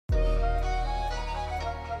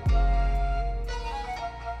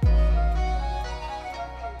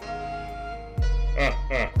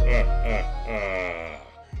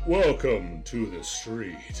Welcome to the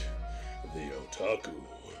street, the Otaku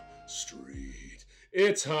Street.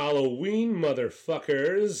 It's Halloween,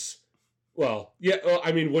 motherfuckers. Well,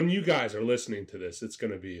 I mean, when you guys are listening to this, it's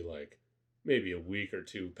going to be like maybe a week or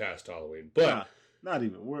two past Halloween, but not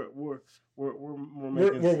even. We're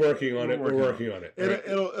working on it. We're working on it.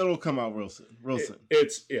 It'll come out real soon.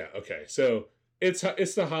 It's okay. So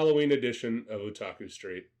it's the Halloween edition of Otaku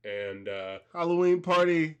Street, and Halloween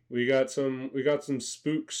party. We got some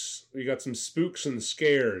spooks. We got some spooks and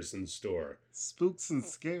scares in store. Spooks and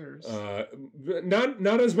scares.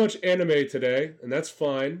 Not as much anime today, and that's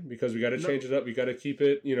fine because we got to change it up. We got to keep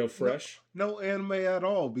it, fresh. No anime at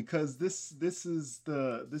all because this is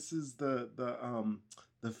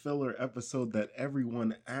the filler episode that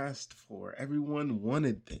everyone asked for. Everyone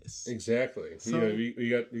wanted this. Exactly. So,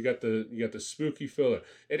 you got the spooky filler.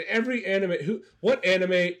 And every anime what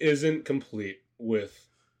anime isn't complete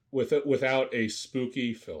without a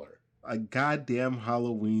spooky filler? A goddamn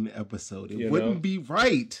Halloween episode. It wouldn't be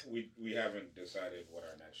right. We haven't decided what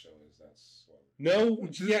our next show is. That's what. No.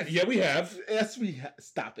 Yeah, we have. Yes, we have.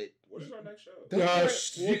 Stop it. What is our next show?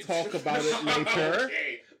 We'll talk about it later.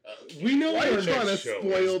 Okay. We know why what are our you trying to next show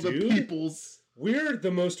spoil is, the dude. people's We're the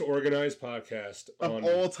most organized podcast of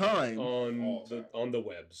all time on the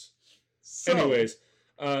webs. So, anyways,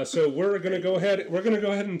 so we're gonna go ahead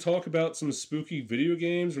and talk about some spooky video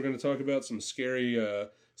games. We're gonna talk about some scary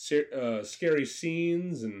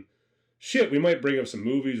scenes and shit. We might bring up some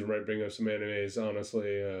movies. We might bring up some animes. Honestly,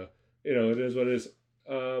 it is what it is.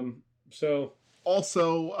 So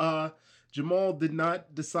also, Jamal did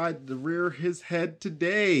not decide to rear his head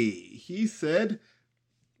today. He said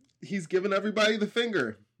he's giving everybody the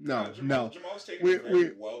finger. No. Jamal's taking a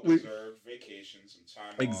very well-deserved vacation, some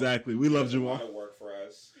time exactly. off. We love Jamal. Jamal. A lot of work for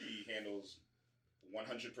us. He handles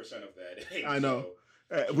 100% of that. I know.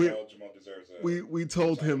 Jamal deserves a... We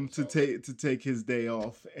told him to take his day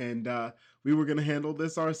off, and we were gonna handle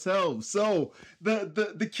this ourselves. So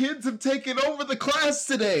the kids have taken over the class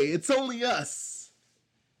today. It's only us.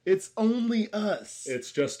 It's only us.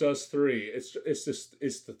 It's just us three. It's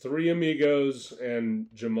the three amigos, and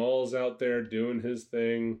Jamal's out there doing his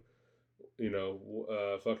thing.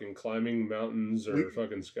 Fucking climbing mountains or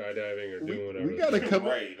fucking skydiving or doing whatever. We gotta come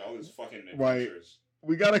all his fucking adventures. Right.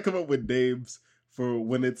 We gotta come up with names for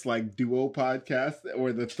when it's like duo podcast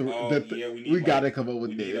or we gotta come up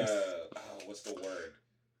with names. What's the word?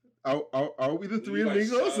 Are we the three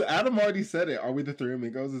amigos? Adam already said it. Are we the three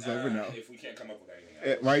amigos? It's over now. If we can't come up with anything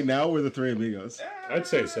else. Right now, we're the three amigos. I'd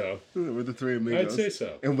say so. We're the three amigos. I'd say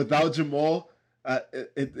so. And without Jamal,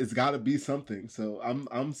 it's got to be something. So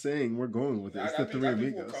I'm saying we're going with it. It's the three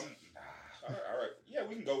amigos. All right. Yeah,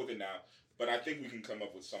 we can go with it now. But I think we can come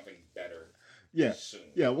up with something better. Yeah. Soon.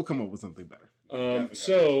 Yeah, we'll come up with something better.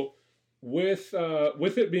 So with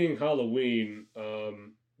it being Halloween,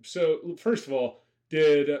 so first of all,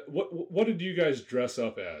 what did you guys dress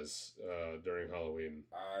up as during Halloween?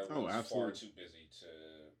 I was far too busy to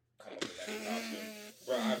come up with any costume.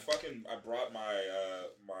 Bro, I brought my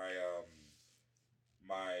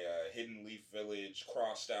Hidden Leaf Village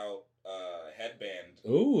crossed out headband.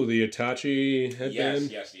 Oh, the Itachi headband.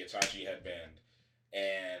 Yes, the Itachi headband,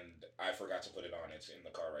 and I forgot to put it on. It's in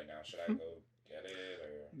the car right now. Should I go get it?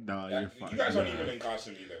 Or no, you're fine. You guys aren't even in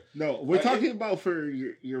costume either. No, we're talking about for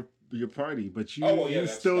your party, but you you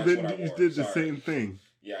did the same thing.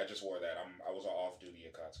 Yeah, I just wore that. I was an off-duty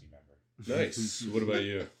Akatsuki member. Nice. What about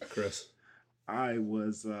you, Chris? I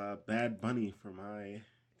was Bad Bunny for my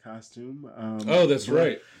costume. That's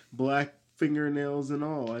right. Black fingernails and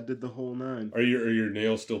all. I did the whole nine. Are your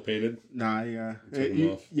nails still painted? Nah, yeah.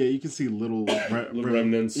 You can see little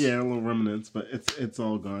remnants. Yeah, little remnants, but it's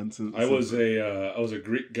all gone. I was a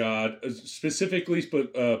Greek god, specifically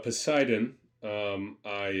Poseidon.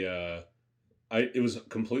 It was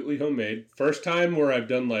completely homemade. First time where I've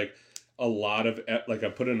done like a lot of I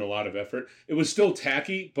put in a lot of effort. It was still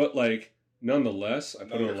tacky, but like nonetheless, I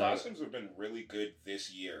put in a lot. Costumes have been really good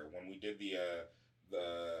this year. When we did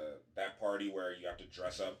that party where you have to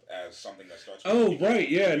dress up as something that starts. Oh right,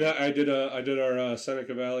 yeah. No, I did our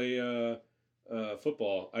Seneca Valley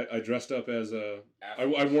football. I dressed up as I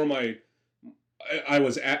wore my. I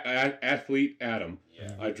was athlete Adam.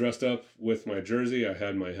 Yeah. I dressed up with my jersey. I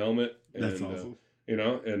had my helmet. And, that's awesome.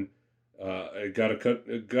 I got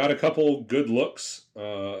a couple good looks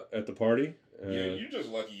at the party. You're just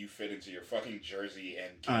lucky you fit into your fucking jersey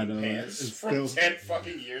and pants from 10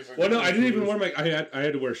 fucking years ago. Well, no, I didn't even wear my. I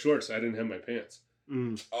had to wear shorts. I didn't have my pants.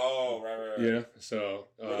 Mm. Oh, right. Yeah. So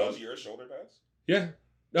were those your shoulder pads? Yeah.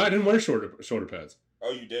 No, I didn't wear shoulder pads.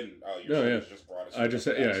 Oh, you didn't. Oh, no, yeah. Just brought I just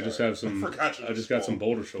have some. I forgot you. I just got some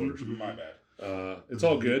boulder shoulders. My bad. It's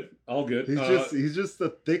all good. All good. He's just a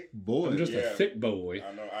thick boy. I'm just a thick boy.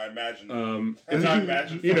 I know. I imagine.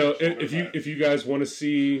 If you guys want to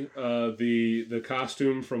see the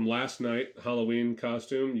costume from last night, Halloween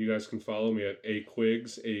costume, you guys can follow me at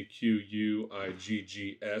 @Aquigs, AQUIGGS_.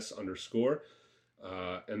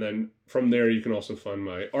 And then from there, you can also find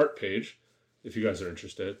my art page if you guys are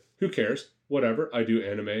interested. Who cares? Whatever. I do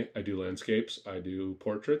anime. I do landscapes. I do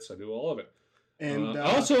portraits. I do all of it. And You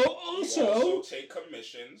also take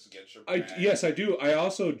commissions. Get your. Yes, I do. I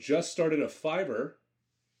also just started a Fiverr.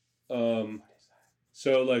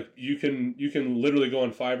 So like you can literally go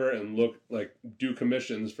on Fiverr and do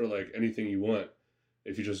commissions for like anything you want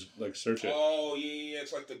if you just like search it. Oh yeah,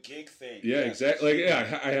 it's like the gig thing. Yeah, yes. Exactly. Like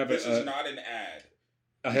I have This is not an ad.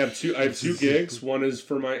 I have two gigs. One is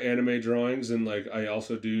for my anime drawings, and like I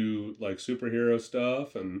also do like superhero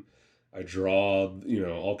stuff, and I draw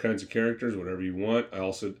all kinds of characters, whatever you want. I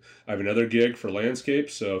have another gig for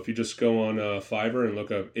landscapes. So if you just go on Fiverr and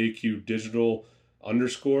look up AQ Digital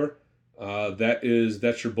 _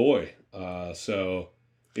 that's your boy. So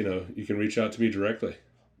you can reach out to me directly.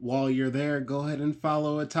 While you're there, go ahead and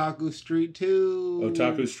follow Otaku Street too.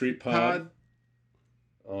 Otaku Street Pod.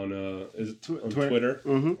 On Twitter.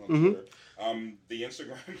 Mm-hmm. The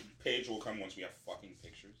Instagram page will come once we have fucking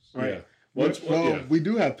pictures. Right. Yeah. We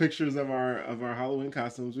do have pictures of our Halloween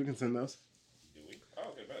costumes. We can send those. Do we?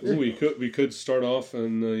 Oh, okay, bet. We could start off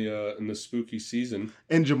in the spooky season.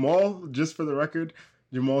 And Jamal, just for the record,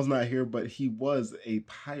 Jamal's not here, but he was a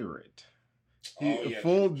pirate.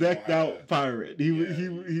 Full decked out pirate.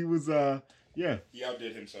 He was yeah. He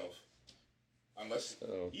outdid himself. Unless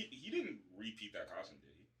he didn't repeat that costume, did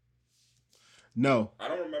he? No. I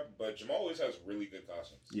don't remember, but Jamal always has really good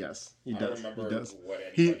costumes. Yes, he does. I don't remember he does. what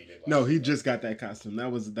anybody did. He just got that costume. That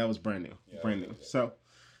was brand new. Yeah, brand new. So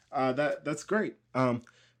that's great.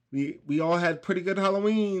 We all had pretty good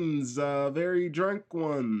Halloweens, very drunk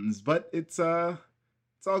ones, but it's all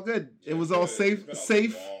good. It was all safe.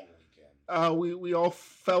 We all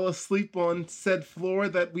fell asleep on said floor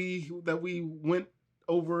that we went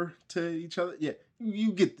over to each other. Yeah,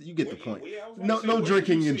 you get the point. No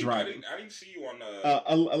drinking and driving. I didn't see you on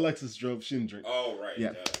Alexis drove. She didn't drink. Oh right.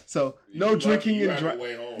 Yeah. So no drinking and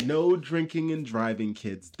driving,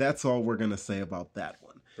 kids. That's all we're gonna say about that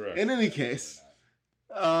one. Correct. In any case,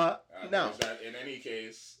 no. In any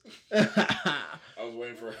case, I was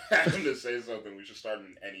waiting for Adam to say something. We should start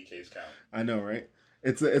an any case count. I know, right?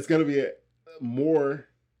 It's gonna be more.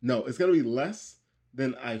 No, it's gonna be less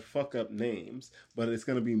than I fuck up names, but it's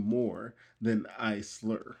gonna be more than I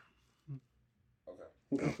slur.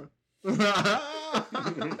 Okay. All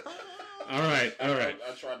right.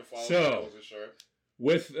 I tried to follow. So, I wasn't sure.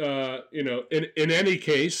 With in any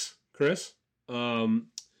case, Chris,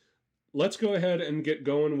 let's go ahead and get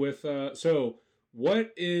going with. So,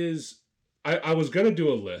 what is? I was gonna do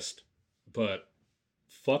a list, but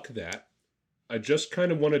fuck that. I just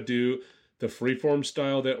kind of want to do the freeform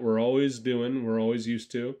style that we're always doing. We're always used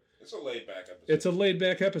to. It's a laid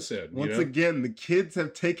back episode. Once again, the kids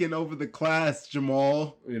have taken over the class,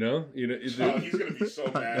 Jamal. He's gonna be so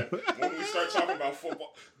mad when we start talking about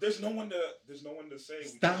football. There's no one to say.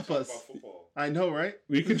 Stop us. About football. I know, right?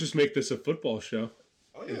 We could just make this a football show.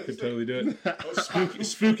 Oh yeah, we could totally do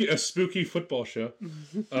it. A spooky football show.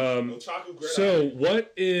 So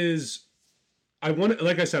what is?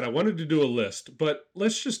 Like I said, I wanted to do a list, but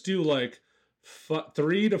let's just do like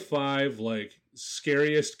 3 to 5 like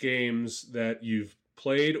scariest games that you've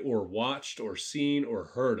played or watched or seen or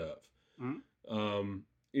heard of. Mm-hmm.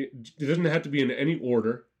 It doesn't have to be in any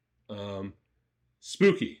order.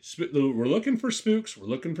 Spooky. We're looking for spooks. We're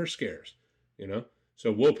looking for scares.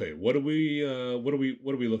 So Wope, what are we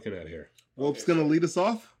looking at here? Wolf's gonna lead us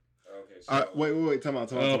off. Okay. So wait. Time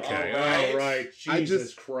out. Okay. All right.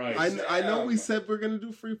 Jesus Christ. I know we said we're gonna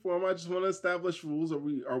do freeform. I just want to establish rules.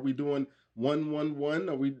 Are we doing 1-1-1?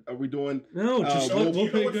 Are we doing? No, just we'll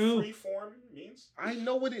go. Freeform means? I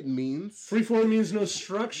know what it means. Freeform means no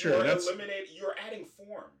structure. You're adding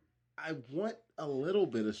form. I want a little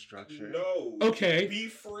bit of structure. No. Okay. Be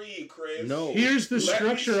free, Chris. No. Here's the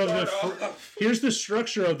structure of the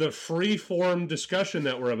freeform discussion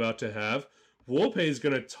that we're about to have. Wope is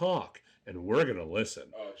going to talk, and we're going to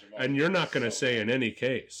listen. Oh, Jamal, and you're not going to say in any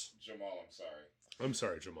case. Jamal, I'm sorry. I'm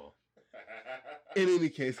sorry, Jamal. In any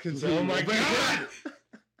case, continue. Oh my God!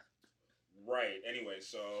 Right. Anyway,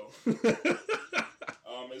 so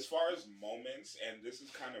as far as moments, and this is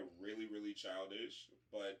kind of really, really childish,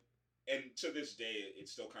 and to this day, it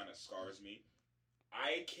still kind of scars me.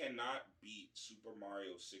 I cannot beat Super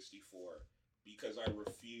Mario 64 because I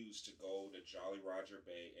refuse to go to Jolly Roger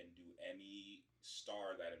Bay and do any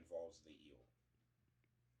star that involves the eel.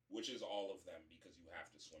 which is all of them because you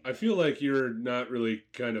have to swim. I feel like you're not really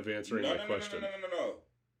kind of answering my question. No.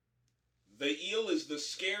 The eel is the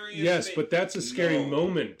scariest. Yes, thing. but that's a scary No.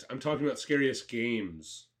 moment. I'm talking about scariest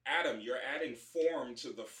games. Adam, you're adding form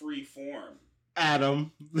to the free form.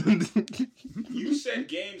 Adam. You said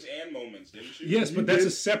games and moments, didn't you? Yes, but that's a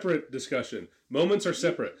separate discussion. Moments are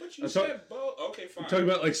separate. But you I'm said both. Okay, fine. I'm talking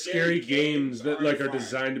about like scary games that like are fine.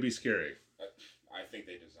 designed to be scary. I think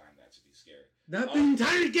they designed that to be scary. Not the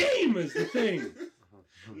entire game is the thing.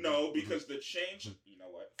 No, because the change. You know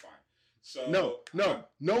what? Fine. So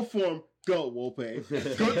no form. Go, Wolpe.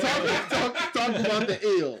 Go talk about the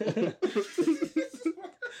eel.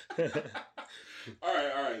 All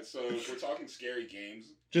right. So we're talking scary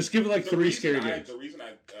games. Just give it like three scary games. The reason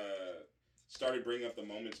I started bringing up the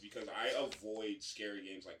moments because I avoid scary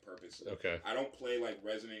games like purposely. Okay. I don't play like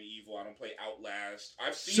Resident Evil. I don't play Outlast.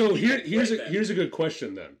 I've seen. So people here's a good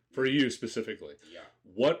question then for you specifically. Yeah.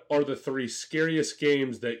 What are the 3 scariest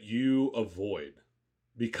games that you avoid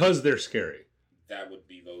because they're scary? That would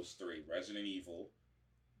be those 3: Resident Evil,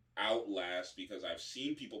 Outlast, because I've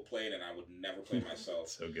seen people play it and I would never play myself.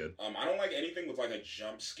 So good. I don't like anything with like a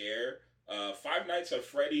jump scare. Five Nights at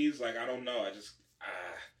Freddy's, like I don't know. I just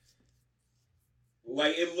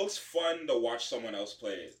like it looks fun to watch someone else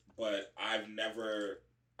play it, but I'm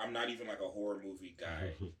not even like a horror movie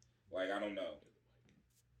guy. Like I don't know.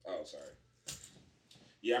 Oh, sorry.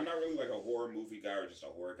 Yeah, I'm not really like a horror movie guy or just a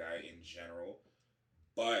horror guy in general,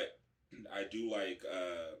 but I do like,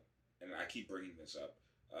 and I keep bringing this up,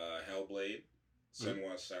 Hellblade,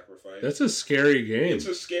 Senua's Sacrifice. That's a scary game. It's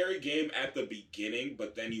a scary game at the beginning,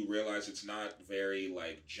 but then you realize it's not very,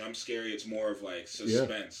 like, jump scary. It's more of, like,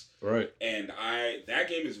 suspense. Yeah, right. And that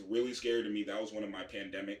game is really scary to me. That was one of my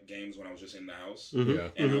pandemic games when I was just in the house. Mm-hmm. Yeah.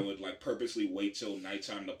 And I would, like, purposely wait till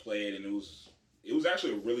nighttime to play it, and it was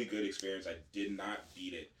actually a really good experience. I did not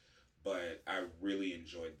beat it, but I really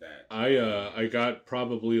enjoyed that. I got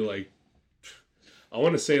probably, like, I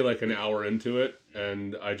want to say like an hour into it,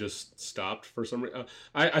 and I just stopped for some reason.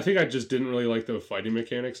 I think I just didn't really like the fighting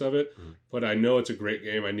mechanics of it, but I know it's a great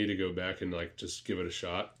game. I need to go back and like just give it a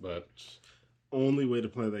shot. But only way to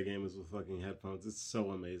play that game is with fucking headphones. It's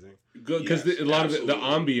so amazing. Because a lot of it, the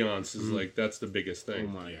ambiance is like that's the biggest thing.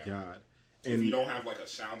 Oh my god! And if you don't have like a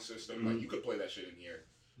sound system, like you could play that shit in here.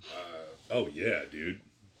 Oh yeah, dude.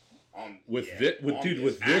 With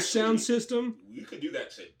this this sound system, you could do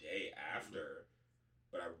that today after.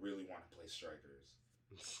 But I really want to play Strikers.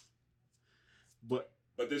 But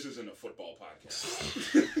this isn't a football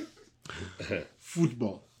podcast.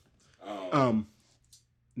 Football.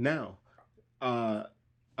 Now,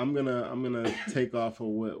 I'm gonna take off of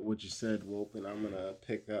what you said, Wolp, and I'm gonna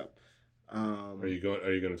pick up. Are you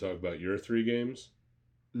gonna talk about your 3 games?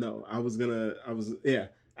 No, yeah.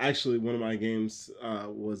 Actually, one of my games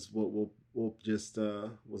was what Wolp just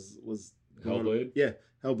was Hellblade. Yeah,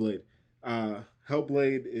 Hellblade.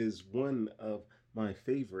 Hellblade is one of my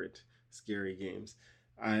favorite scary games.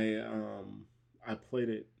 I played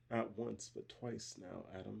it not once but twice now,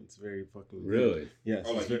 Adam. It's very fucking good. Really? Yes.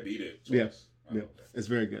 Oh, like you beat it twice. Yeah. Oh, yeah. okay. It's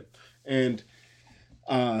very good. And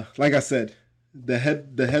like I said, the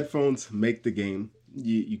headphones make the game.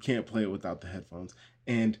 You can't play it without the headphones.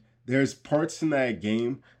 And there's parts in that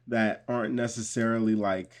game that aren't necessarily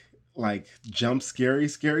like jump scary,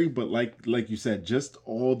 but like you said, just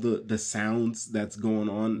all the sounds that's going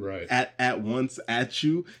on at once at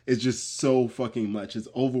you is just so fucking much. It's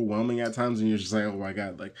overwhelming at times, and you're just like, oh my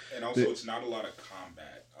god, like. And also, it's not a lot of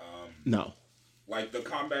combat. No. Like the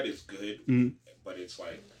combat is good, but it's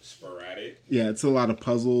like sporadic. Yeah, it's a lot of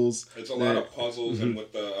puzzles. It's a lot of puzzles, and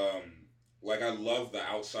with the like I love the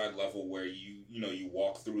outside level where you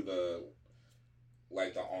walk through the.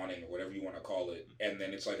 Like the awning or whatever you want to call it, and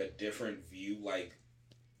then it's like a different view. Like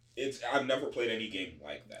I've never played any game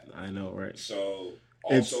like that. I know, right? So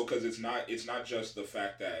also because it's not just the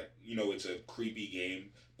fact that it's a creepy game,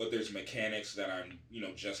 but there's mechanics that I'm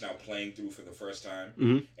just now playing through for the first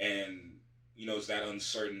time, and it's that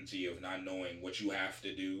uncertainty of not knowing what you have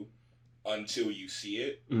to do until you see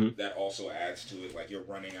it. That also adds to it. Like you're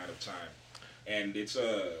running out of time, and it's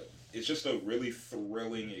just a really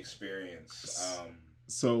thrilling experience.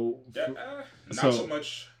 So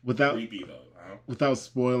much creepy though. Without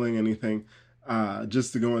spoiling anything,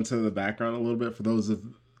 just to go into the background a little bit for those of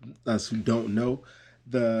us who don't know,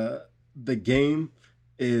 the game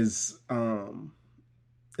is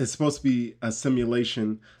it's supposed to be a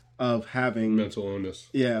simulation of having mental illness.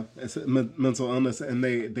 Yeah, it's mental illness, and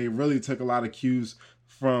they really took a lot of cues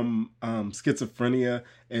from schizophrenia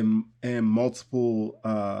and multiple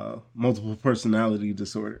personality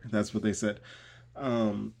disorder. That's what they said.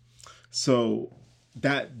 So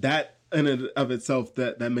that in and of itself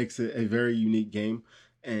that makes it a very unique game,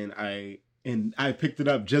 and I picked it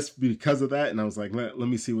up just because of that, and I was like, let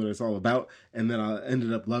me see what it's all about, and then I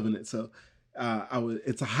ended up loving it. So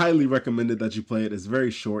it's highly recommended that you play it. It's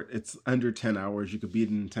very short. It's under 10 hours. You could beat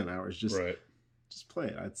it in 10 hours. Just play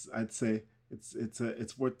it. I'd say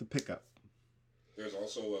it's worth the pickup. There's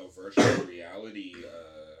also a virtual reality.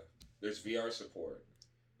 There's VR support.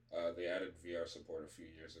 They added VR support a few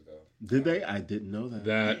years ago. Did they? I didn't know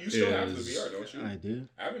that. You still have the VR, don't you? I do.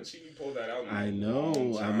 I haven't seen you pull that out. I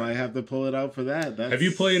know. I might have to pull it out for that. Have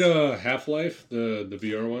you played Half-Life, the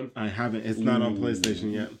VR one? I haven't. It's not on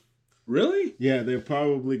PlayStation yet. Really? Yeah, they're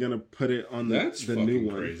probably gonna put it on the new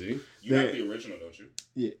one. Crazy. You have the original, don't you?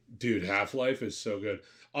 Yeah, dude, Half-Life is so good.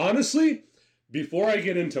 Honestly, before I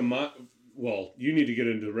get into you need to get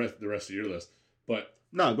into the rest of your list. But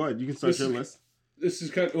no, go ahead. You can start your list. This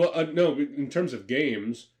is kind of no. In terms of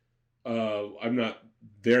games, I'm not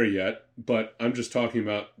there yet. But I'm just talking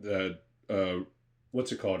about the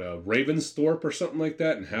what's it called, Ravensthorpe or something like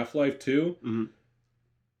that in Half-Life 2.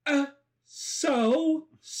 Mm-hmm. So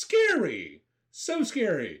scary. So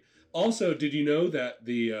scary. Also, did you know that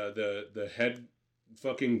the head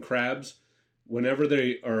fucking crabs, whenever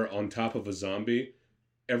they are on top of a zombie,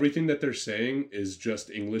 everything that they're saying is just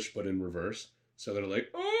English but in reverse. So they're like,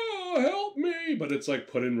 "Oh, help me," but it's like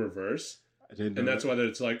put in reverse. I didn't know and that's that. why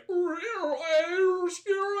it's like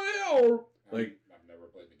like I've never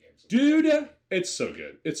played the game. Dude, it's so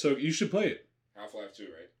good. It's so you should play it. Half-Life 2,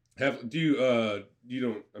 right? You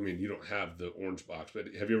don't have the orange box,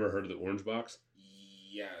 but have you ever heard of the orange box?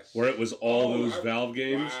 Yes. Where it was all those Valve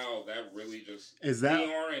games? Wow, that really just... Is that...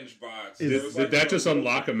 The orange box. Did that just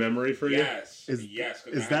unlock a memory for you? Yes.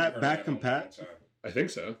 Is that back compat? I think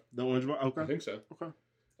so. The orange box? Okay. I think so. Okay.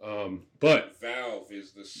 But... Valve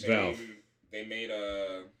is the same... Valve. They made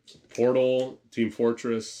a... Portal, Team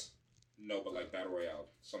Fortress. No, but like Battle Royale.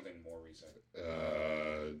 Something more recent.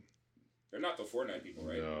 They're not the Fortnite people,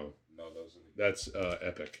 right? No. No, those are the... That's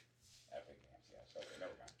Epic. Epic Games, yes. Okay,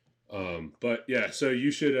 never mind. But yeah, so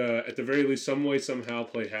you should at the very least some way somehow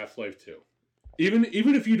play Half-Life 2. Even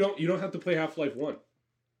if you don't have to play Half-Life 1.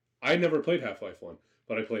 I never played Half-Life 1,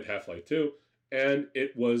 but I played Half-Life 2 and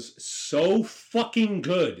it was so fucking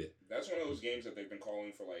good. That's one of those games that they've been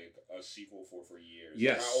calling for like a sequel for years.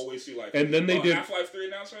 Yes. I always see like and then they did Half-Life 3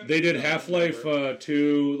 announcement. They did Half-Life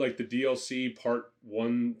 2, like the DLC part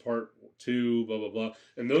 1, part 2, blah blah blah.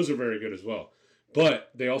 And those are very good as well.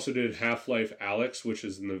 But they also did Half-Life Alyx, which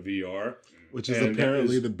is in the VR. Which is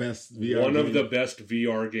apparently the best VR one game. of the best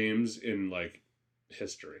VR games in like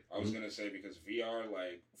history. I was gonna say because VR,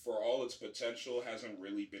 like for all its potential, hasn't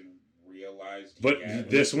really been realized. But yet.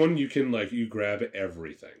 this one you can you grab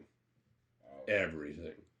everything.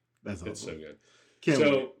 Everything. That's awesome. It's so good. Can't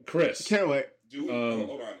wait. Chris. Can't wait.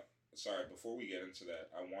 Hold on. Sorry, before we get into that,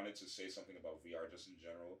 I wanted to say something about VR just in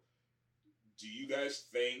general. Do you guys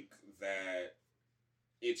think that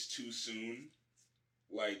it's too soon?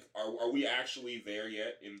 Like, are we actually there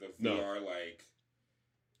yet in the VR? No. Like,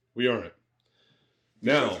 we aren't.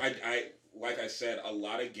 Now, I like I said, a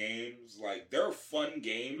lot of games, like, they're fun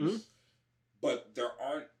games, but there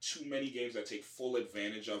aren't too many games that take full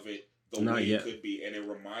advantage of it the way it could be. And it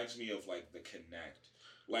reminds me of, like, the Kinect.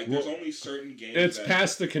 Like, there's only certain games it's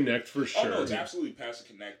past the Kinect for sure. Oh, no, it's absolutely past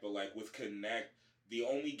the Kinect. But, like, with Kinect, the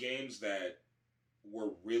only games that were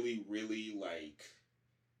really, really, like...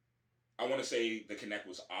 I want to say the Kinect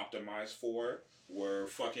was optimized for were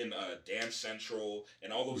fucking Dance Central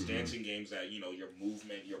and all those dancing games that, your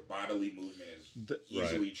movement, your bodily movement is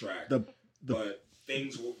easily tracked. But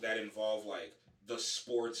things that involve, like, the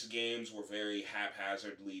sports games were very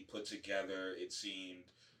haphazardly put together, it seemed.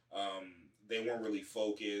 They weren't really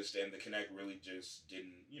focused, and the Kinect really just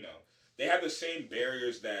didn't, They had the same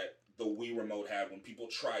barriers that the Wii Remote had when people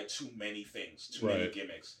tried too many things, too many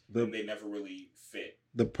gimmicks, and they never really fit.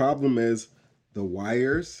 The problem is the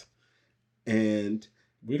wires, and...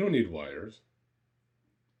 We don't need wires.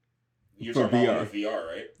 You're for talking VR. about VR,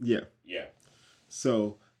 right? Yeah. Yeah.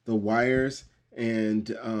 So, the wires, and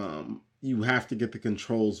you have to get the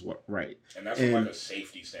controls right. And that's from like a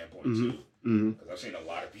safety standpoint, too. Because I've seen a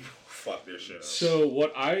lot of people fuck their shit up. So,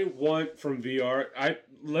 what I want from VR...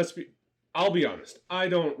 I'll be honest. I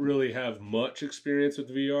don't really have much experience with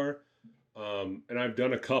VR. And I've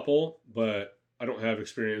done a couple, but I don't have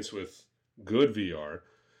experience with good VR.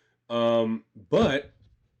 But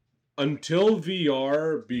until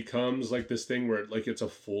VR becomes like this thing where it's a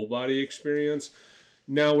full body experience,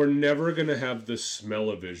 now we're never going to have the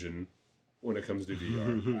smell-o-vision when it comes to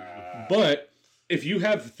VR. But if you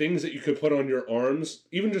have things that you could put on your arms,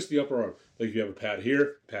 even just the upper arm, like you have a pad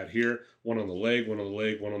here, one on the leg, one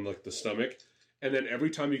on like the stomach, and then every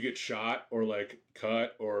time you get shot or like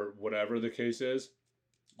cut or whatever the case is,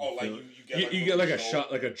 you get like a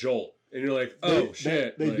shot, like a jolt, and you're like, oh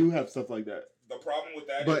shit. They do have stuff like that. The problem with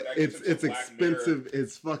that, but is that it's expensive.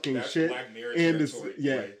 It's fucking shit, and it's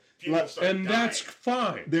and that's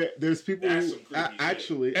fine. There's people who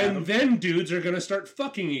actually, and Adam, then dudes are gonna start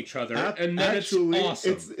fucking each other, and then actually, it's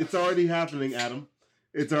awesome. It's already happening, Adam.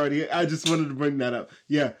 It's already. I just wanted to bring that up.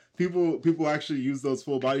 Yeah, people actually use those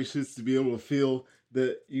full body suits to be able to feel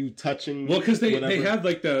that you touching. Well, because they have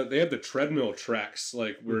like they have the treadmill tracks,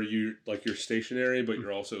 like where you like you're stationary, but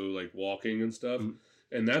you're also like walking and stuff,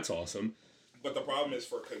 and that's awesome. But the problem is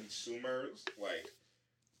for consumers, like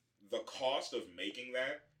the cost of making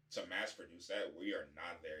that to mass produce that, we are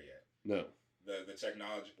not there yet. No. The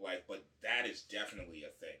technology, like, but that is definitely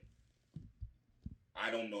a thing.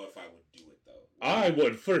 I don't know if I would do it though. I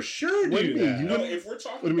would for sure do that. No, if we're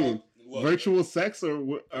talking what do you mean? look, virtual sex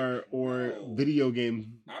or video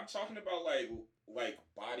game? I'm talking about like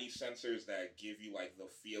body sensors that give you like the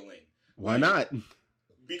feeling. Why not?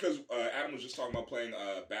 Because Adam was just talking about playing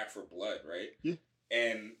Back for Blood, right? Yeah.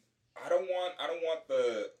 And I don't want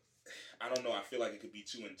the. I don't know. I feel like it could be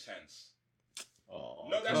too intense. Oh,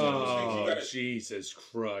 no, that's one of those things you gotta. Jesus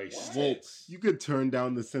Christ! Well, you could turn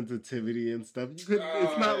down the sensitivity and stuff. You could.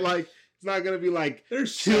 It's not like it's not gonna be like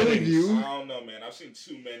there's killing you. I don't know, man. I've seen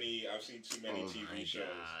too many TV shows.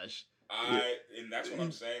 Gosh. And that's what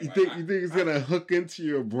I'm saying. You think it's gonna hook into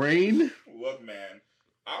your brain? Look, man.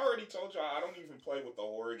 I already told y'all I don't even play with the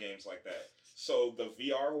horror games like that. So the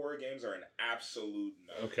VR horror games are an absolute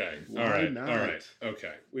no. Okay. Why All right. not? All right.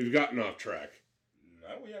 Okay. We've gotten off track.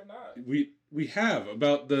 No, we have not. We have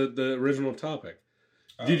about the original topic.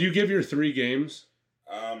 Did you give your 3 games?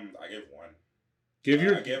 I gave one.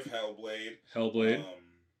 I gave Hellblade. Hellblade.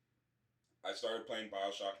 I started playing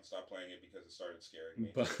BioShock and stopped playing it because it started scaring me.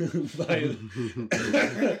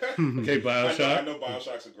 Okay, BioShock. I know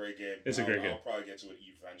BioShock's a great game. It's a great game. I'll probably get to it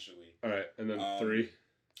eventually. All right, and then 3.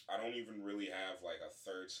 I don't even really have like a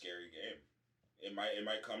third scary game. It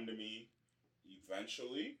might come to me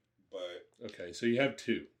eventually, but okay, so you have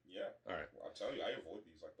 2. Yeah. All right. Well, I'll tell you, I avoid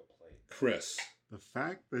these like the plague. Chris, the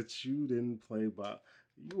fact that you didn't play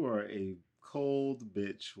you are a cold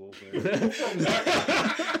bitch, Wolverine.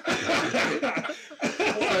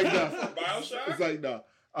 It's like no.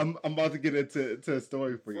 I'm about to get into a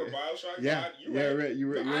story for you. For BioShock? Yeah. Right.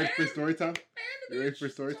 You ready for story time? You ready for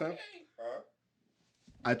story time?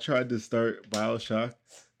 I tried to start BioShock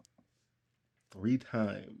 3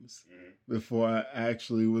 times before I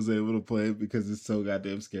actually was able to play it because it's so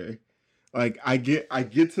goddamn scary. Like I get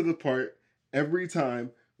to the part every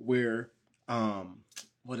time where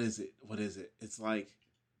what is it? It's like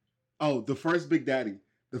the first Big Daddy,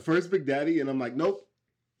 and I'm like nope.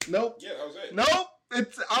 Yeah, that was it. Nope.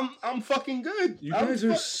 I'm fucking good. You guys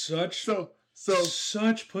are such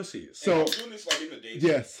pussies. So I was doing this like in the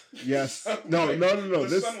daytime. Yes. No.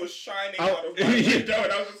 The sun was shining out of my window,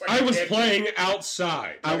 and I was just like, I was playing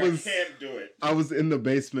outside. I can't do it. I was in the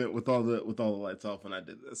basement with all the lights off when I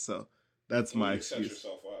did this. So that's my excuse. Set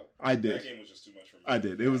yourself up. I did. That game was just too much for me. I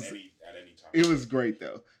did. It was at any time. It was great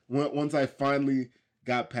though. Once I finally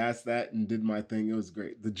got past that and did my thing, it was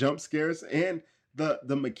great. The jump scares and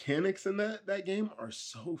the mechanics in that game are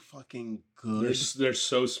so fucking good. They're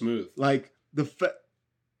so smooth. Like the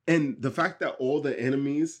fact that all the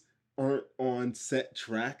enemies aren't on set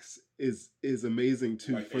tracks is amazing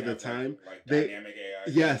too, like for the time. Like dynamic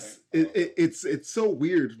AI. Yes, it's so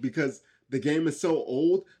weird because the game is so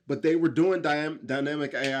old, but they were doing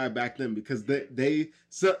dynamic AI back then because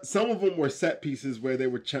some of them were set pieces where they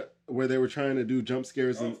were trying to do jump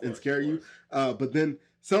scares and scare you, but then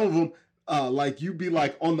some of them. Like you'd be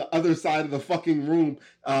like on the other side of the fucking room,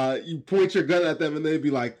 you point your gun at them and they'd be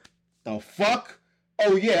like, "The fuck?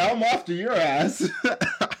 Oh yeah, I'm after your ass."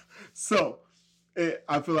 So,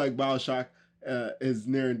 I feel like BioShock is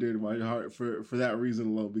near and dear to my heart for that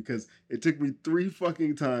reason alone because it took me 3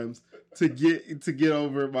 fucking times to get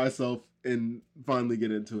over it myself and finally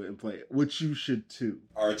get into it and play it, which you should too.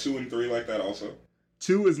 Are 2 and 3 like that also?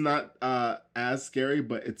 2 is not as scary,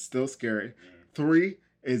 but it's still scary. 3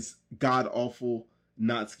 is god awful,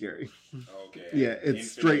 not scary. Okay. Yeah,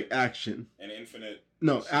 it's straight action. And Infinite.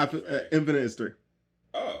 No, Infinite is 3.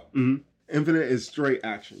 Oh. Mm-hmm. Infinite is straight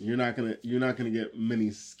action. You're not gonna get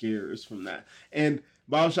many scares from that. And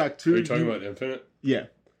BioShock 2. Are you talking about Infinite? Yeah.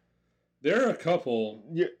 There are a couple.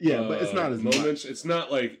 Yeah, but it's not as moments. much. It's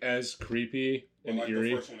not like as creepy and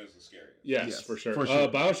eerie. The first one is the scariest. Yes, for sure.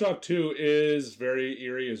 BioShock 2 is very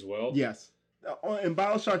eerie as well. Yes. in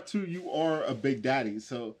BioShock 2, you are a big daddy,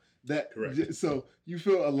 so Correct. so you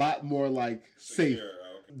feel a lot more like safe. Secure,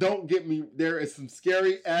 okay. Don't get me. There is some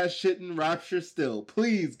scary ass shit in Rapture still.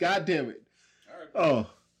 Please, God damn it. All right. Oh,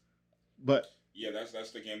 but Yeah,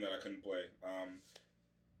 that's the game that I couldn't play.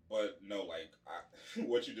 But no, like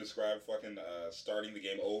what you described, fucking starting the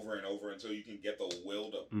game over and over until you can get the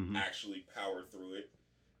will to Mhm. actually power through it.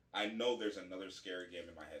 I know there's another scary game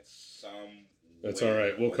in my head. That's all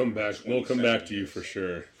right. We'll come back. We'll come back to you for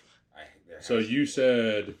sure. So you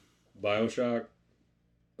said BioShock.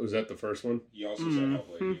 Was that the first one? You also Mhm. said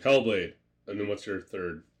Hellblade. Hellblade. And then what's your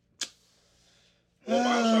third? Well,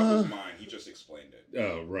 BioShock was mine. He just explained it.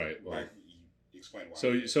 Oh, right. Well, Like, he explained why.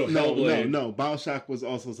 so no, Hellblade. no. BioShock was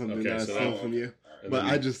also something Okay, that I so stole that- from you, All right. And but then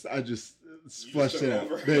I just flushed took it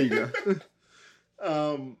over. out. There you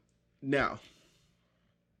go. Now,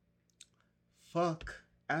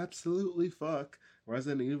 absolutely fuck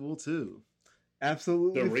Resident Evil 2.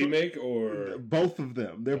 Absolutely the fuck- remake or both of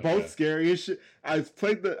them. They're Okay. both scary as shit. I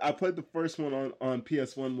played the first one on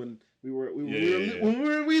PS1 when we were Yeah. when we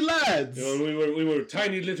were wee lads. You know, we were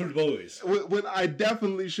tiny little boys. When I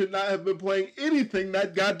definitely should not have been playing anything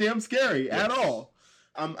that goddamn scary at Yes. all.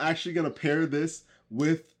 I'm actually gonna pair this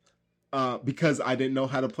with because I didn't know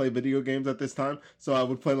how to play video games at this time, so I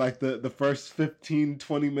would play like the first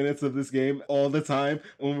 15-20 minutes of this game all the time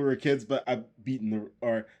when we were kids. But I beat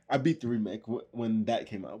the remake when that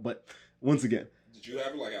came out. But once again, Did you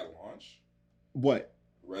have it like at launch? what?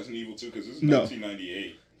 Resident Evil 2? Because this is No.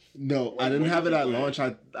 1998. No, I When didn't have did it you at play it? launch.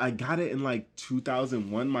 I got it in like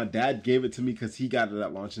 2001. My dad gave it to me because he got it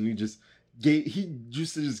at launch, and he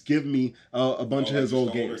used to just give me a bunch of like his just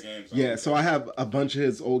old the older games. Oh, Yeah, okay. so I have a bunch of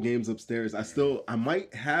his old games upstairs. I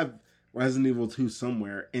might have Resident Evil 2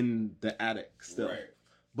 somewhere in the attic still. Right.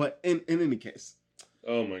 But in any case,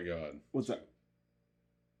 Oh my god. what's up?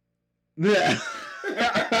 Yeah.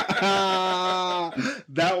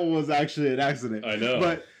 That one was actually an accident. I know.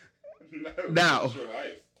 But No, Now. it's your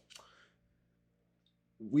life.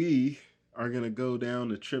 we are going to go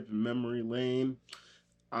down a trip in memory lane.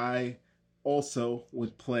 I also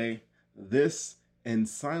would play this and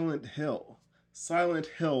Silent Hill. Silent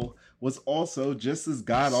Hill was also just as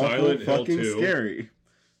god awful Silent Hill fucking 2. scary.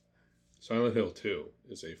 Silent Hill 2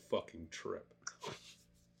 is a fucking trip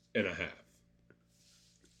and a half.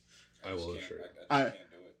 I will just assure you. can't- I just can't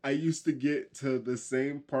do it. I used to get to the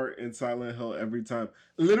same part in Silent Hill every time.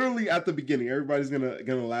 Literally at the beginning, everybody's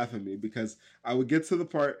gonna laugh at me because I would get to the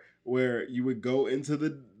part where you would go into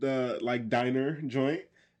the like diner joint,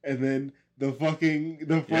 and then the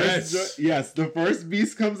first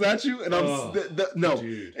beast comes at you, and no,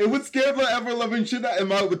 Dude. it would scare the ever loving shit out, and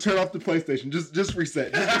Mom would turn off the PlayStation, just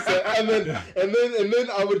reset, and then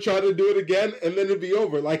I would try to do it again, and then it'd be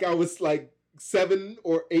over. Like I was like 7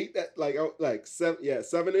 or 8,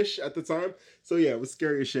 seven-ish at the time. So yeah, it was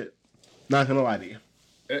scary as shit. Not gonna lie to you.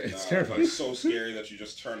 It's Nah, terrifying. It's so scary that you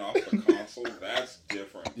just turn off the console. That's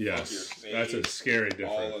different. Fuck your Yes, save, that's a scary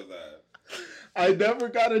difference. all of that. I never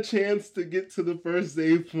got a chance to get to the first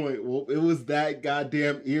save point. Well, it was that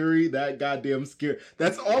goddamn eerie, that goddamn scary.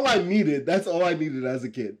 That's all I needed. That's all I needed as a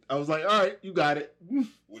kid. I was like, all right, you got it.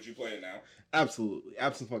 Would you play it now? Absolutely,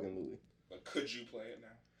 absolutely. But could you play it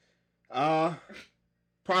now?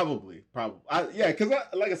 Probably. Yeah, because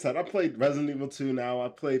like I said, I played Resident Evil 2 now. I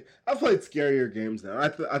played scarier games now.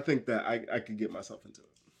 I think that I could get myself into it.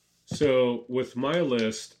 So with my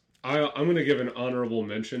list, I'm gonna give an honorable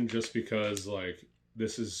mention just because like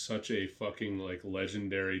this is such a fucking like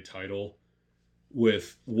legendary title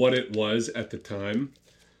with what it was at the time.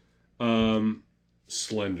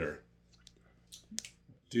 Slender.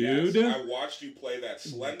 Dude. Yes, I watched you play that.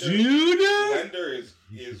 Slender. Dude. Slender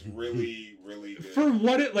is really, really good. For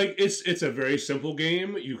what it like, it's a very simple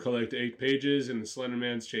game. You collect 8 pages, and the Slender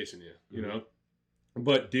Man's chasing you. You know,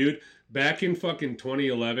 but dude, back in fucking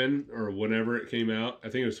 2011 or whenever it came out, I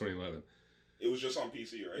think it was 2011. It was just on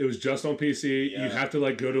PC, right? It was just on PC. Yeah. You have to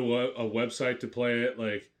like go to a website to play it.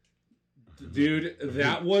 Like, dude,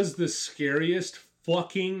 that was the scariest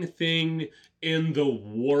fucking thing in the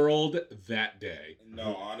world that day.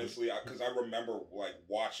 No, honestly, because I remember like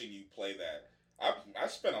watching you play that. I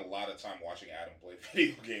spent a lot of time watching Adam play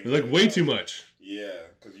video games. Like way too much. Yeah,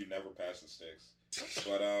 because you never pass the sticks.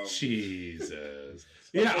 But Jesus.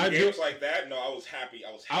 but Yeah, for I games like that. No, I was happy.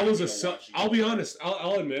 I was to a watch you I'll play be that. honest.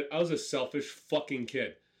 I'll admit I was a selfish fucking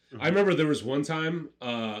kid. Mhm. I remember there was one time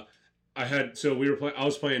I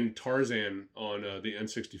was playing Tarzan on the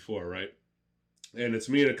N64, right? And it's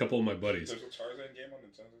me and a couple of my buddies. There's a Tarzan game on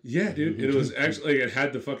Nintendo. Yeah, dude. It was actually like, it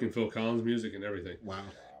had the fucking Phil Collins music and everything. Wow.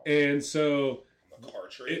 And so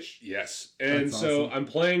cartridge. Yes, and That's so awesome. I'm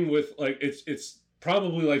playing with like it's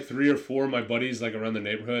probably like 3 or 4 of my buddies like around the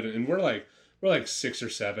neighborhood, and we're like 6 or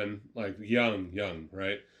 7, like young,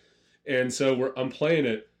 right? And so I'm playing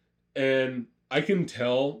it, and I can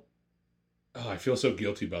tell. Oh, I feel so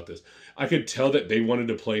guilty about this. I could tell that they wanted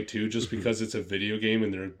to play too, just because it's a video game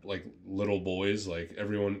and they're like little boys. Like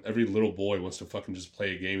every little boy wants to fucking just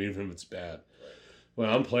play a game, even if it's bad.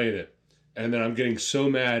 Well, I'm playing it, and then I'm getting so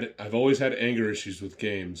mad. I've always had anger issues with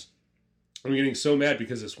games. I'm getting so mad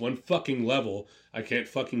because this one fucking level I can't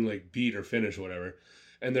fucking like beat or finish or whatever.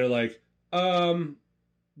 And they're like,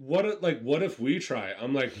 what if we try?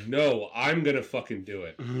 I'm like, no, I'm gonna fucking do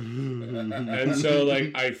it. And so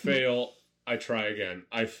like I fail, I try again.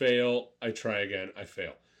 I fail, I try again, I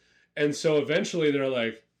fail. And so eventually they're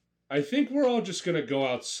like, I think we're all just gonna go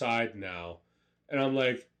outside now. And I'm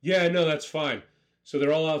like, yeah, no, that's fine. So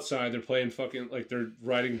they're all outside, they're playing fucking, like they're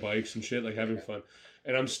riding bikes and shit, like having fun.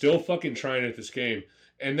 And I'm still fucking trying at this game.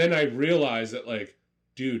 And then I realize that like,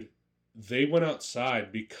 dude, they went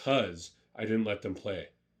outside because I didn't let them play.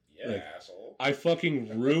 Yeah, like, asshole. I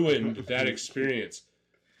fucking ruined that experience.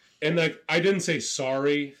 And like, I didn't say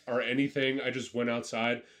sorry or anything. I just went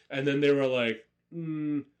outside, and then they were like,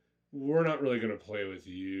 we're not really going to play with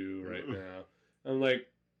you right now. I'm like,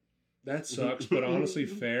 that sucks, but honestly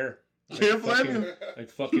fair. Can't blame him.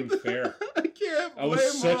 Like fucking fair. I can't blame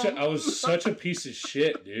I was such a piece of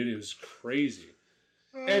shit, dude. It was crazy.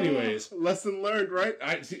 Anyways, lesson learned, right?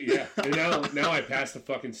 Yeah. And now I pass the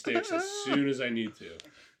fucking sticks as soon as I need to.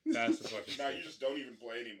 Pass the fucking Now sticks. you just don't even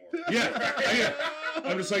play anymore. Yeah.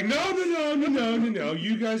 I'm just like, no.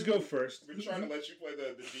 You guys go first. We've been trying to let you play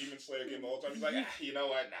the Demon Slayer game the whole time. He's like, you know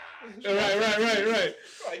what? Nah. Right.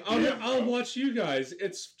 Like, I'll watch you guys.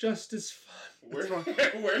 It's just as fun. Where's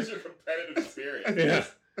your competitive spirit? Yeah.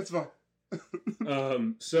 That's fine.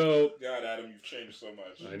 So God, Adam, you've changed so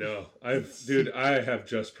much. I know. I have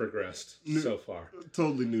just progressed so far.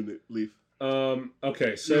 Totally new leaf.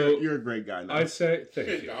 Okay, so you're a great guy now. I'd say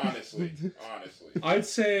thank you. Honestly. I'd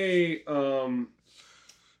say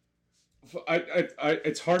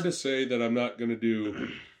it's hard to say that I'm not gonna do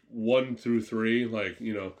 1 through 3, like,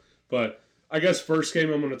 you know, but I guess first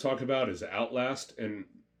game I'm gonna talk about is Outlast. And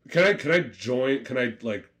can I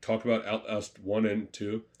like talk about Outlast 1 and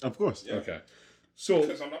 2? Of course. Yeah. Okay. So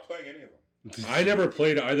Because I'm not playing any of them. I never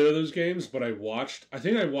played either of those games, but I watched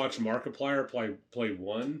Markiplier play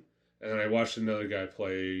 1, and I watched another guy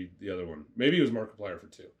play the other one. Maybe it was Markiplier for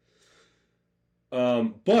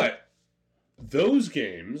 2. But those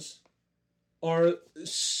games are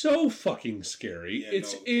so fucking scary. Yeah,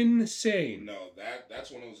 It's insane. No,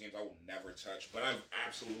 that's one of those games I will never touch. But I've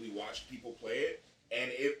absolutely watched people play it,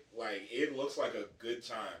 and it looks like a good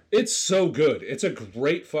time. It's so good. It's a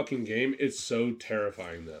great fucking game. It's so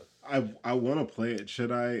terrifying though. I want to play it.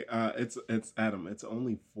 Should I? It's Adam. It's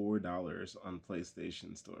only $4 on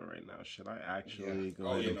PlayStation Store right now. Should I actually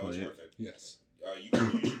go ahead and play it's it? worth it. Yes. You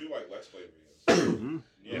should do like Let's Play videos. Mm-hmm.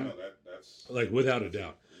 Yeah, no, that's Like without a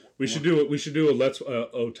doubt. We should do a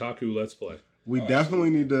otaku let's play. We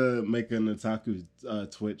definitely need to make an otaku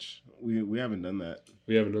Twitch. We haven't done that.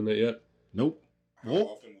 We haven't done that yet. Nope. how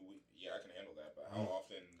often would we? Yeah, I can handle that. But how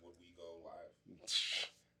often would we go live?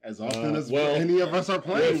 As often as well, any of us are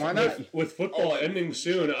playing. Why not? With football ending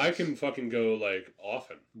soon, I can fucking go like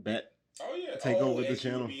often. Bet. Oh yeah, Take over the and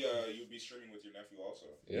channel. You'd be streaming with your nephew also.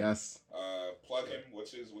 Yes. Plug him.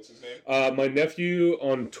 What's his name? My nephew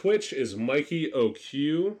on Twitch is Mikey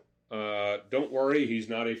OQ. Don't worry, he's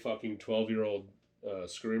not a fucking 12-year-old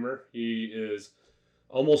screamer. He is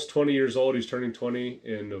almost 20 years old. He's turning 20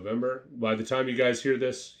 in November. By the time you guys hear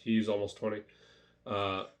this, he's almost 20.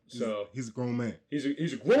 So he's a grown man. he's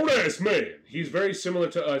a grown ass man. He's very similar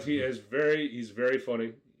to us. He's very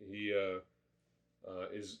funny. He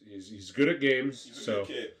he's good at games. He's a So good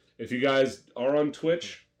kid. if you guys are on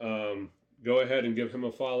Twitch, go ahead and give him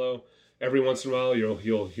a follow. Every once in a while,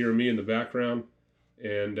 you'll hear me in the background,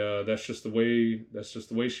 and that's just the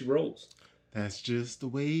way she rolls. That's just the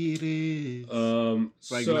way it is.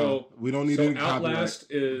 Like, So no, we don't need so any copyright. Outlast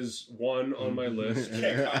is one on my list.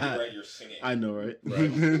 Can't copyright your singing. I know, right?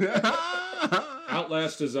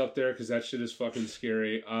 Outlast is up there because that shit is fucking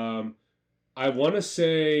scary. I want to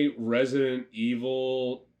say Resident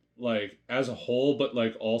Evil, like as a whole, but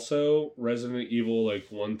like also Resident Evil like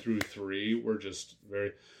 1 through 3 were just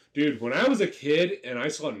very. Dude, when I was a kid and I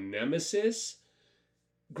saw Nemesis,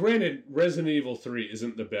 granted, Resident Evil 3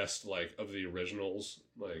 isn't the best like of the originals.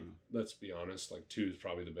 Like, let's be honest, like 2 is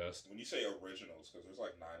probably the best. When you say originals, because there's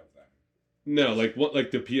like 9 of them. No, like what,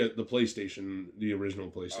 like the PlayStation, the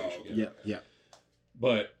original PlayStation. Oh, okay. game. Yeah.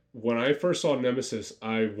 But when I first saw Nemesis,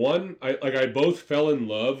 I both fell in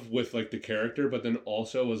love with like the character, but then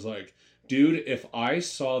also was like, dude, if I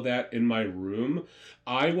saw that in my room,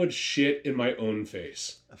 I would shit in my own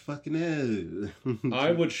face. I fucking know.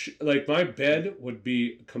 I would like my bed would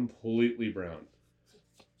be completely brown.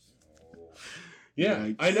 Yeah,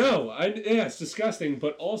 Yikes. I know. Yeah, it's disgusting,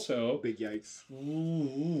 but also Big yikes.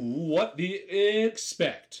 what do you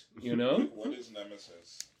expect? You know? What is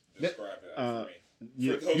Nemesis? Describe that for me.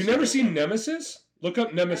 Yeah. For those You who never don't seen know. Nemesis? Look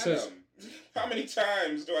up Nemesis. Adam, how many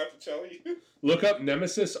times do I have to tell you? Look up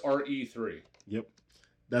Nemesis RE3. Yep.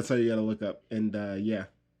 That's how you gotta look up. And yeah.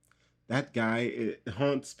 That guy, it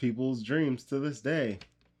haunts people's dreams to this day.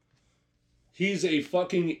 He's a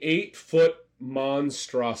fucking 8-foot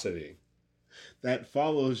monstrosity. That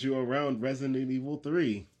follows you around Resident Evil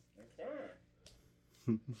 3.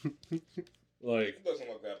 Okay. Like, It doesn't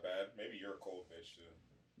look that bad. Maybe you're a cold bitch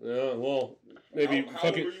too. well, maybe How old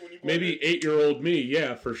fucking were you when you bought maybe it? 8-year-old me,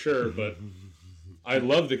 yeah, for sure. But I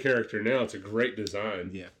love the character now. It's a great design.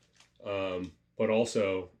 Yeah. But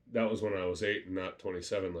also that was when I was 8 and not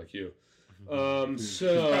 27 like you. Oh,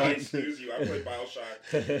 So excuse you. I played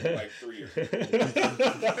Bioshock like 3 years.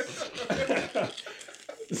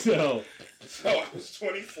 so So I was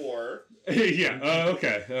 24. yeah.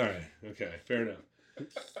 Okay. All right. Okay. Fair enough.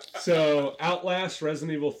 So Outlast,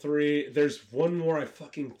 Resident Evil 3. There's one more I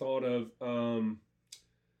fucking thought of.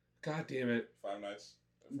 God damn it. Five Nights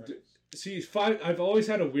at Freddy's. See, I've always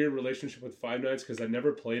had a weird relationship with Five Nights because I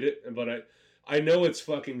never played it, but I know it's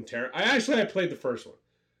fucking terrible. I played the first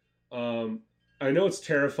one. I know it's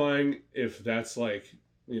terrifying if that's like,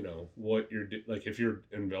 you know, what you're like if you're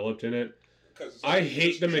enveloped in it. I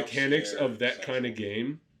hate the mechanics of that kind of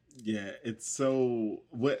game. Yeah, it's so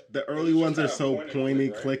the early ones are so pointy,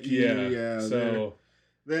 clicky. Yeah. So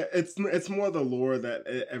it's more the lore that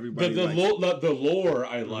everybody the likes. the lore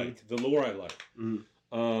I like. The lore I like.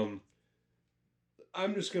 Mhm.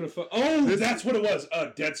 I'm just gonna. That's what it was.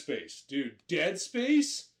 Dead Space, dude. Dead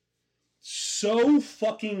Space, so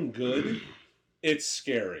fucking good. It's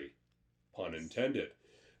scary, pun intended,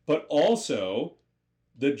 but also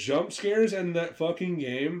the jump scares in that fucking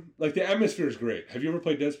game. Like the atmosphere is great. Have you ever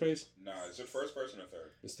played Dead Space? Nah, is it first person or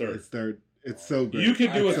third? It's third. It's third. It's so good. You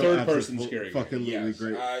could do a It's so third person absolute- scary game. Fucking really Yes,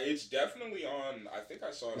 great. it's definitely on. I think I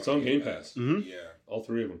saw it. It's on Game Pass. Mhm. Yeah. All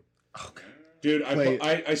three of them, Okay. dude. Play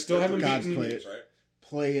it. I still haven't God's beaten. play it. Right?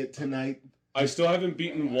 Play it tonight. I still haven't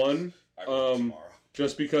beaten one. I got it tomorrow.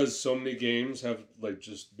 Just because so many games have like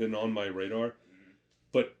just been on my radar. Mhm.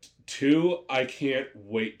 But 2, I can't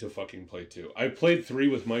wait to fucking play 2. I played 3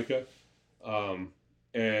 with Micah,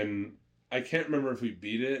 and I can't remember if we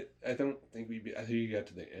beat it. I don't think we beat. I think we got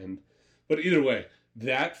to the end. But either way,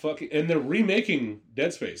 that fucking and they're remaking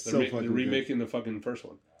Dead Space. They're, So they're fucking remaking the fucking first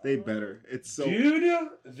one. They better. It's so Dude,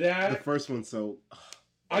 the that first one. So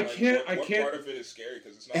I Like, can't. What I can't. part of it is scary?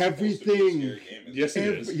 Because it's not Everything. supposed to be a scary game. Is Yes, it?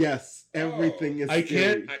 it is. yes, everything is. I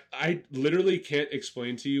scary. can't. I literally can't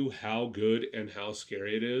explain to you how good and how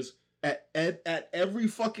scary it is. At every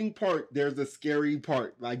fucking part, there's a scary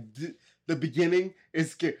part. Like the beginning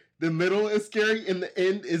is scary, the middle is scary, and the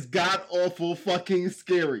end is god awful fucking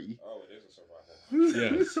scary. Oh, it is a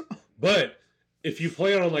survival. Yes. But if you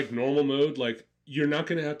play it on like normal mode, like you're not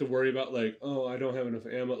gonna have to worry about like, oh, I don't have enough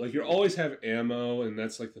ammo. Like you always have ammo, and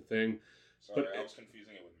that's like the thing. Sorry, But- I was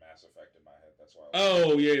confusing it with Mass Effect in my head. That's why.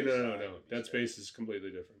 Oh yeah, no. Dead Space is completely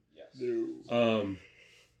different. Yes.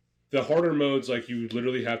 The harder modes, like you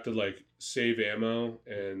literally have to like save ammo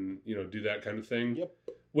and do that kind of thing. Yep.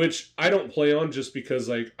 Which I don't play on just because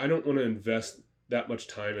like I don't want to invest that much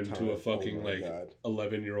time into a fucking Oh my like God.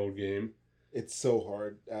 11-year-old game. It's so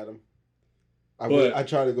hard, Adam. But- I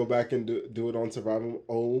try to go back and do it on survival.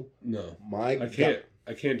 Oh No, my I God. can't.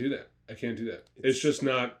 I can't do that. I can't do that. It's just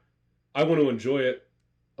not. I want to enjoy it.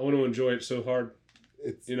 I want to enjoy it so hard,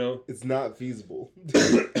 It's It's not feasible.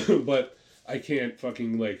 but I can't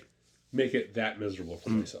fucking like make it that miserable for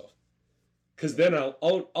myself. Because then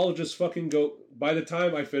I'll just fucking go. By the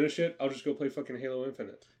time I finish it, I'll just go play fucking Halo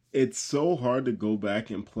Infinite. It's so hard to go back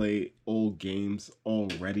and play old games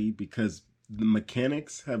already because the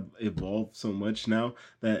mechanics have evolved so much now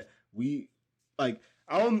that we like.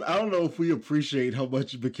 I don't know if we appreciate how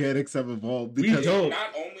much mechanics have evolved We because don't.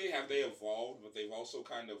 Not only have they evolved, but they've also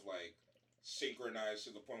kind of like synchronized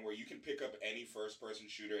to the point where you can pick up any first-person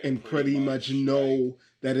shooter and pretty much know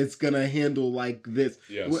that it's gonna handle like this.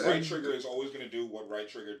 Yes. Well, right trigger is always going to do what right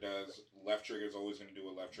trigger does. Left trigger is always going to do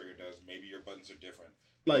what left trigger does. Maybe your buttons are different.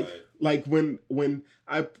 Like when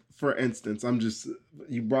I, for instance,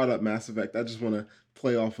 you brought up Mass Effect. I just want to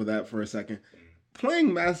play off of that for a second.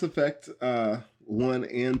 Playing Mass Effect 1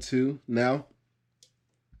 and 2 now,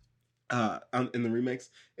 in the remakes.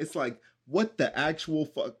 It's like, what the actual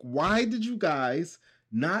fuck? Why did you guys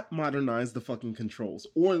not modernize the fucking controls,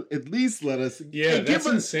 or at least let us? Yeah, give that's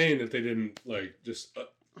us- insane that they didn't like just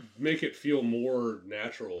make it feel more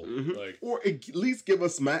natural. Mhm. Like, or at least give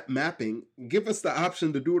us mapping. Give us the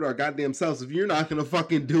option to do it our goddamn selves. If you're not gonna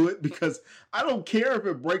fucking do it, because I don't care if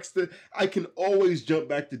it breaks I can always jump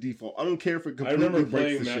back to default. I don't care if it I completely remember breaks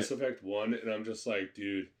playing the Mass shit. Effect 1, and I'm just like,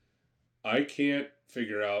 dude, I can't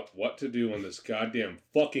figure out what to do on this goddamn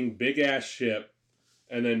fucking big ass ship.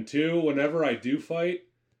 And then 2, whenever I do fight,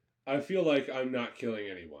 I feel like I'm not killing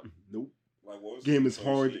anyone. Nope. Like, what was Game the is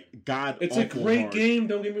control hard. scheme? God, It's a awful great hard. game,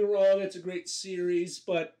 don't get me wrong. It's a great series,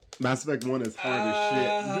 but Mass Effect 1 is hard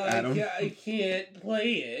as shit, Adam. I can't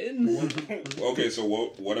play it. Okay, so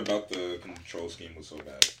what about the control scheme was so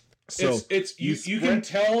bad? So it's you you can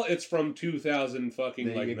spread- tell it's from 2000 fucking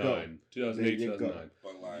There like you go. 9, 2008, There you go. 2009.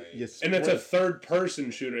 But like, yes, And it's a third person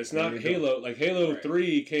shooter. It's not There you go. Halo. Like Halo Right.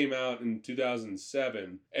 3 came out in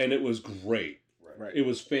 2007 and it was great. right. It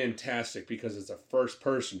was fantastic because it's a first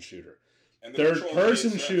person shooter. And the third control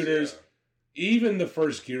person made sense, shooters- Even the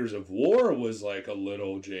first Gears of War was like a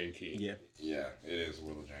little janky. Yeah. Yeah, it is a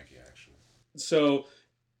little janky actually. So,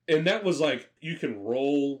 and that was like you can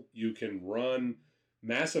roll, you can run.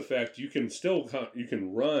 Mass Effect, you can still you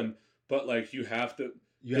can run, but like you have to.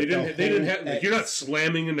 They didn't have. Like, you're not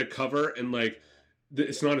slamming into cover and like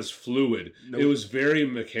it's not as fluid. Nope. It was very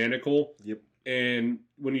mechanical. Yep. And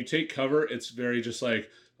when you take cover, it's very just like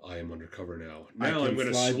I am under cover now. I Now can I'm going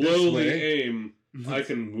to slide this slowly way. aim. I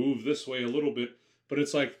can move this way a little bit, but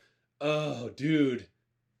it's like, oh, dude,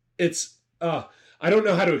 it's I don't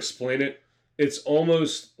know how to explain it. It's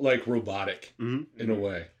almost like robotic Mhm. in a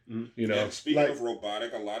way, you know. Yeah, speaking Like- of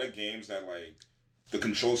robotic, a lot of games that like the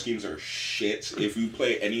control schemes are shit. If you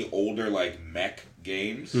play any older like mech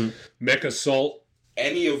games, Mech Assault.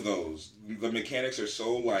 any of those, the mechanics are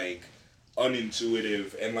so like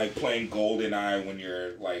unintuitive, and like playing GoldenEye when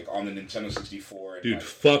you're like on the Nintendo 64. And, Dude, like,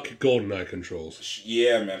 fuck GoldenEye controls.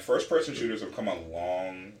 yeah, man, first person shooters have come a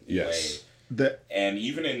long Yes. way. The And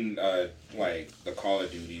even in like the Call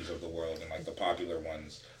of Duties of the world and like the popular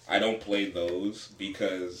ones, I don't play those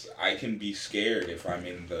because I can be scared if I'm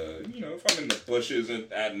in the if I'm in the bushes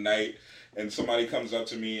at night and somebody comes up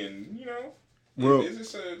to me and Real-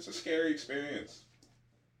 it's a scary experience.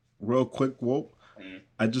 real quick, Whoop. Mhm.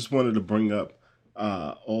 I just wanted to bring up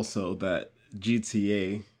also that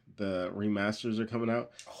GTA, the remasters are coming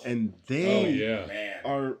out, and Oh they yeah. Man,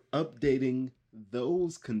 are updating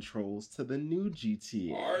those controls to the new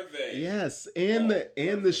GTA. are they? Yes, and Oh, the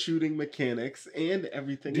perfect. shooting mechanics and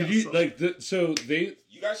everything Did else. you like so they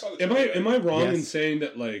You guys saw the am I wrong in Yes. saying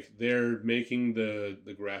that like they're making the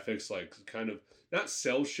graphics like kind of not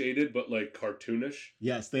cell shaded but like cartoonish?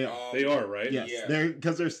 Yes, they are. They are, right? Yes, yeah. they're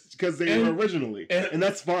because they And- were originally, and- and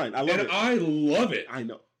that's fine. I love And it. I love it. I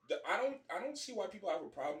know. I don't see why people have a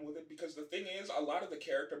problem with it because the thing is a lot of the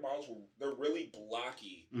character models they're really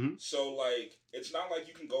blocky. Mhm. So like it's not like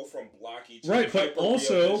you can go from blocky to Right, but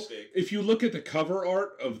also hyper-realistic. if you look at the cover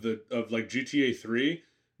art of like GTA 3,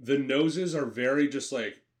 the noses are very just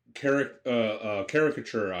like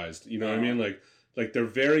caricaturized. You know what I mean? Like they're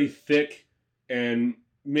very thick and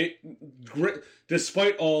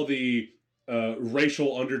despite all the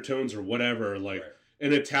racial undertones or whatever, like Right.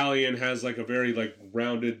 an Italian has like a very like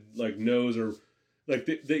rounded like nose or like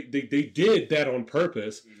they did that on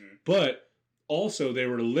purpose, Mhm. but also they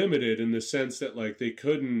were limited in the sense that like they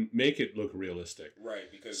couldn't make it look realistic. Right,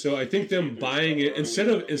 because So I think them there's buying it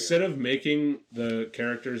early instead of making the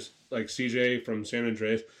characters like CJ from San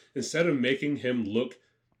Andreas, instead of making him look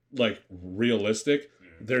like realistic,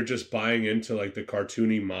 Mhm. they're just buying into like the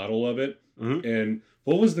cartoony model of it. Mhm. And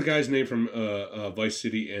what was the guy's name from Vice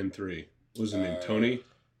City and 3? What was his name? Tony?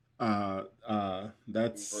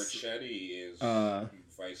 That's Vercetti is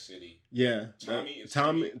Vice City. yeah.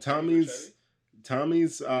 Tommy Tommy's.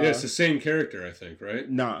 Yeah, it's the same character, I think, right?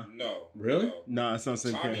 Nah, No. Really? No. nah, it's not the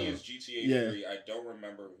same Tommy character. is GTA Yeah. 3. I don't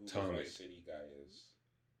remember who Tommy. the Vice City guy is.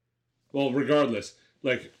 Well, regardless,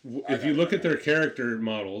 like I if you got look it. at their character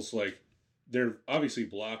models, like they're obviously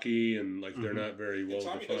blocky and like they're Mhm. not very well And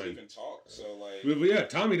Tommy doesn't defined. even talk, so like But yeah,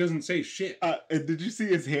 Tommy doesn't say shit. And did you see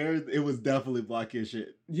his hair? It was definitely blocky as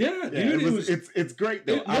shit. Yeah, Yeah, dude, it was. it's great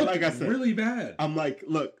though. It I, looked like I said, really bad. I'm like,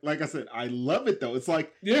 look, like I said, I love it though. It's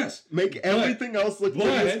like Yes, make everything else look pretty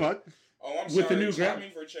as fuck. Oh, I'm With the sorry. new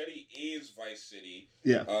Tommy Vercetti is Vice City.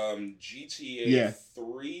 Yeah. GTA Yeah.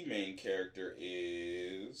 3 main character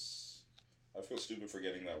is. I feel stupid for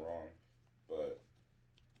getting that wrong, but.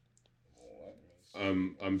 Let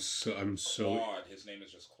me see. I'm so Claude. His name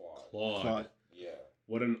is just Claude. Claude. Claude. Yeah.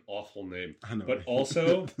 What an awful name. I know. But right?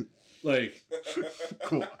 also, Like,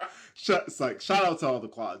 Cool. Shout out to all the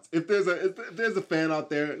Claudes. If there's a fan out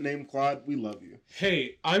there named Claude, we love you.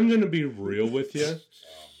 hey, I'm gonna be real with you.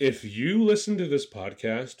 If you listen to this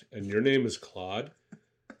podcast and your name is Claude,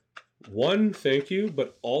 one, thank you,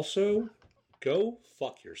 but also go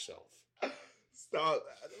fuck yourself. Stop.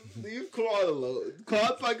 Leave Claude alone.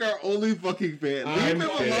 Claude's like our only fucking fan. I'm Leave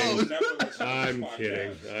him kidding. alone. I'm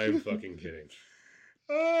kidding. I'm fucking kidding.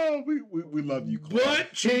 Oh, we love you, Claude.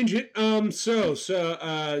 But change it.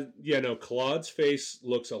 Claude's face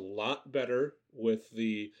looks a lot better with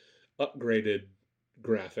the upgraded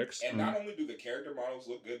graphics. And not only do the character models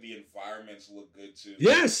look good, the environments look good too.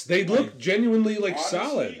 Yes, they look genuinely honestly,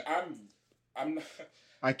 solid. I'm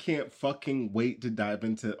I can't fucking wait to dive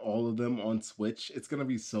into all of them on Switch. It's gonna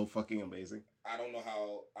be so fucking amazing. I don't know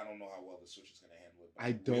how well the Switch is gonna handle it.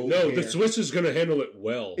 I don't. No, care. the Switch is gonna handle it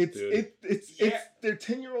well. It's dude. they're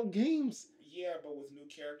 10-year-old games. Yeah, but with new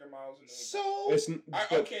character models and new... So it's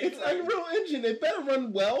Unreal Engine. It better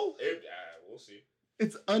run well. We'll see.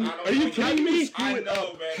 Are you kidding me? I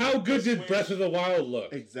know, man. How good did Breath of the Wild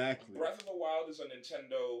look? Exactly. Breath of the Wild is a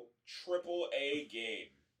Nintendo AAA game.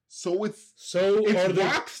 So it's Rockstar.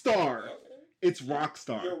 Rockstar. Okay. It's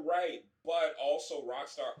Rockstar. You're right, but also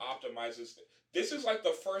Rockstar optimizes. This is like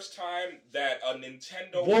the first time that a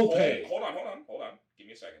Nintendo Hold on. Give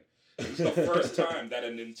me a second. This is the first time that a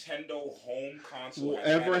Nintendo home console will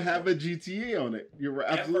ever have a GTA on it. You're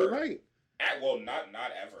absolutely right.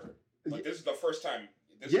 Not ever. But this is the first time.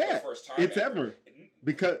 This is the first time it's ever.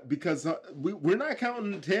 Because we're not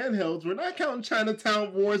counting handhelds. We're not counting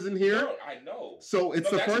Chinatown Wars in here. No, I know. So it's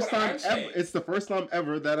the first time ever. It's the first time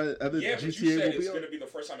ever that a GTA but you said will be. It's going to be the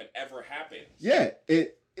first time it ever happens. Yeah,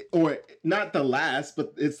 or not the last,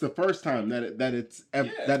 but it's the first time that it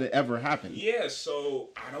ever happened. Yeah. So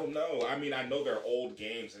I don't know. I mean, I know they're old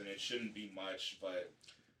games and it shouldn't be much, but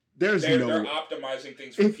they're optimizing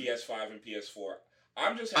things for PS5 and PS4.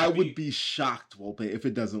 I'm just happy. I would be shocked, Wolpe, if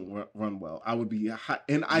it doesn't run well. I would be,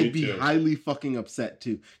 I'd be highly fucking upset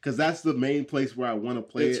too, because that's the main place where I want to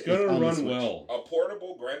play. It's gonna run well. A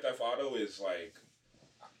portable Grand Theft Auto is like.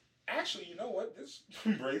 Actually, you know what? This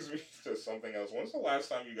brings me to something else. When's the last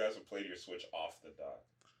time you guys have played your Switch off the dock?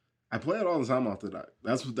 I play it all the time off the dock.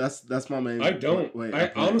 That's my main. I don't.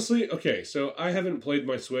 I honestly, okay, so I haven't played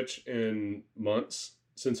my Switch in months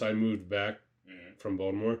since I moved back from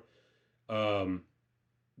Baltimore.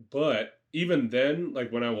 But even then,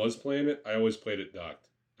 like when I was playing it, I always played it docked.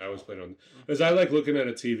 I always played on because I like looking at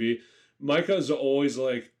a TV. Micah's always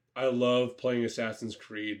like, I love playing Assassin's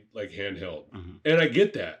Creed like handheld, and I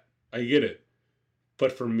get that. I get it.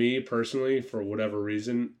 But for me personally, for whatever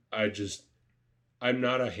reason, I'm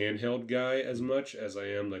not a handheld guy as much as I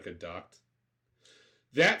am like a docked.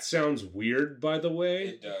 That sounds weird, by the way.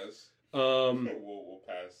 It does. We'll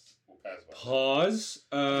pass. Pause.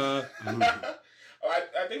 I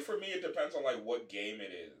think for me it depends on like what game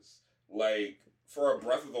it is. Like for a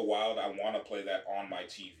Breath of the Wild, I want to play that on my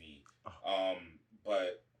TV.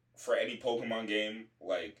 But for any Pokemon game,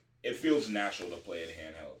 like it feels natural to play it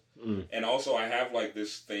handheld. And also I have like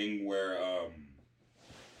this thing where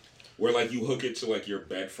like you hook it to like your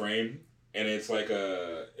bed frame and it's like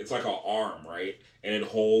a arm, right? And it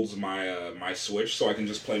holds my my Switch so I can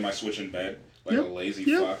just play my Switch in bed like a lazy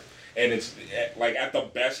fuck. And it's like at the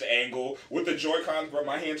best angle with the Joy-Cons, bro.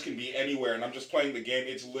 My hands can be anywhere, and I'm just playing the game.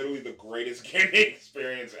 It's literally the greatest gaming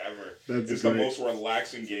experience ever. It's the most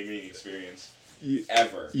relaxing gaming experience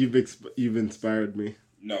ever. You've inspired me.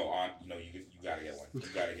 No, you gotta get one. You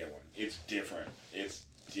gotta get one. It's different. It's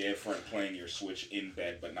different playing your Switch in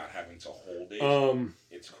bed, but not having to hold it.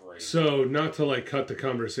 It's crazy. So not to like cut the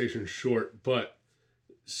conversation short, but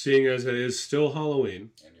seeing as it is still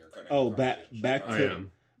Halloween. And you're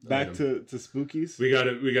back to spookies. We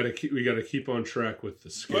gotta keep on track with the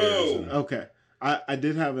scares. Okay, I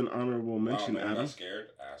did have an honorable mention. Man, Adam, I'm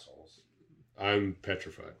scared assholes. I'm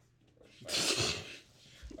petrified.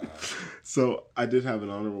 So I did have an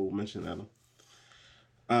honorable mention, Adam.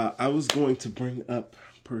 I was going to bring up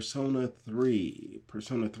Persona 3.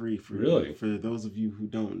 Persona 3 for those of you who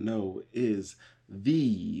don't know is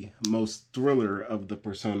the most thriller of the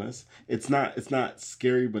Personas. It's not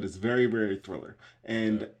scary, but it's very, very thriller.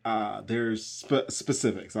 And there's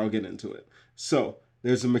specifics. I'll get into it. So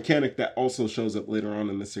there's a mechanic that also shows up later on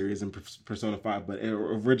in the series in Persona 5, but it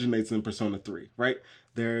originates in Persona 3, right?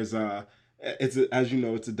 There's as you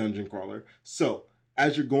know, it's a dungeon crawler. So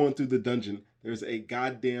as you're going through the dungeon, there's a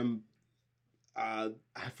goddamn I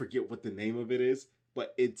forget what the name of it is,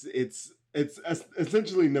 but it's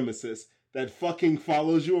essentially Nemesis that fucking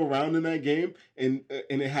follows you around in that game, and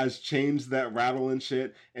it has chains that rattle and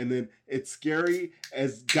shit, and then it's scary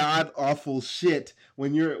as god awful shit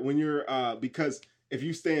when you're because if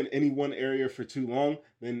you stay in any one area for too long,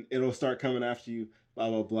 then it'll start coming after you, blah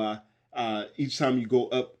blah blah. Each time you go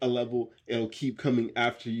up a level, it'll keep coming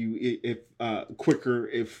after you if quicker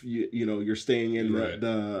if you're staying in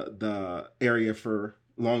the area for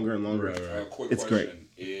longer and longer. Right. Quick It's question. great.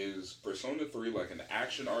 Is Persona 3 like an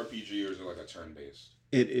action RPG or is it like a turn-based?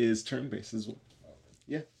 It is turn-based as well.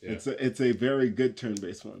 Yeah. It's a very good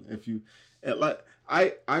turn-based one. If you,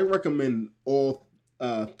 I recommend all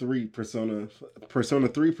three Persona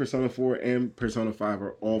 3, Persona 4, and Persona 5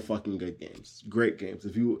 are all fucking good games. Great games.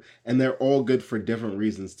 And they're all good for different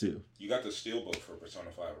reasons too. You got the steelbook for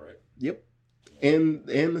Persona 5, right? Yep. And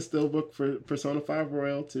the steelbook for Persona 5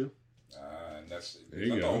 Royal too. And that's There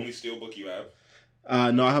you the go. only steelbook you have.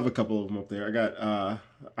 No, I have a couple of them up there.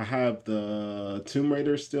 I have the Tomb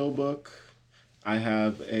Raider steelbook. I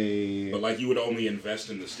have a. But like you would only invest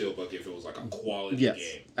in the steelbook if it was like a quality Yes,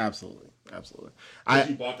 game. absolutely.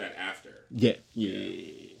 You bought that after. Yeah.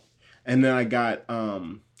 And then I got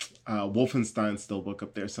Wolfenstein steelbook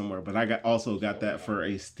up there somewhere, but I also got that for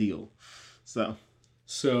a steal.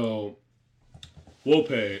 So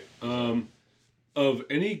Wope, of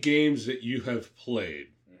any games that you have played,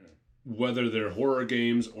 whether they're horror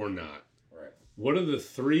games or not, Right. what are the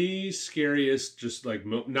three scariest, just like,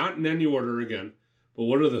 not in any order again, but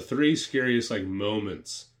what are the three scariest, like,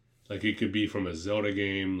 moments? Like, it could be from a Zelda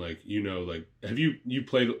game, like, have you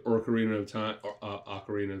played Ocarina of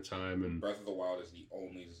Time, and... Breath of the Wild is the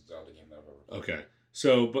only Zelda game that I've ever played. Okay.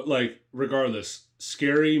 So, but, like, regardless,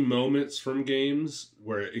 scary moments from games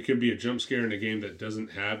where it could be a jump scare in a game that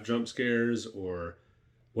doesn't have jump scares or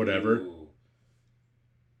whatever. Ooh.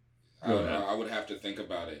 Go ahead. I would have to think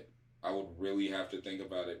about it. I would really have to think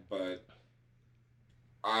about it. But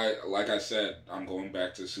like I said, I'm going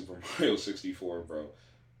back to Super Mario 64, bro.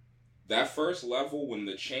 That first level when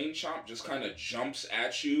the chain chomp just kind of jumps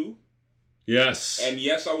at you. Yes. And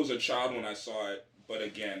yes, I was a child when I saw it. But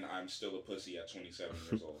again, I'm still a pussy at 27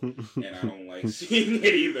 years old. And I don't like seeing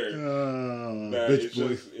it either. It's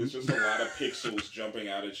just a lot of pixels jumping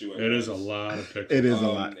out at you. It is a lot of pixels. It is a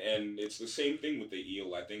lot. And it's the same thing with the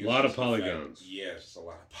eel. I think it's a lot of just the fact- polygons. Yes, it's a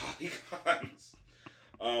lot of polygons.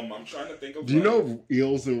 I'm trying to think of. Do you know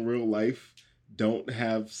eels in real life don't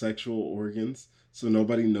have sexual organs, so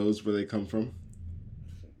nobody knows where they come from?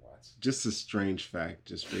 What? Just a strange fact,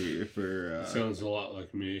 just for Sounds a lot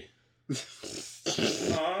like me.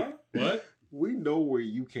 Huh? What? We know where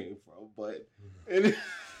you came from, but in,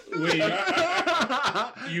 Wait,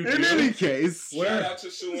 you in do? any case, Shout out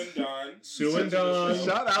to Sue and Don. Sue and Don.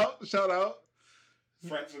 shout out.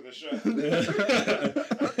 Friends of the show.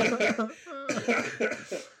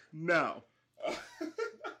 Now,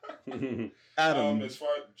 Adam, As far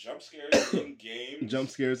as jump scares in games. jump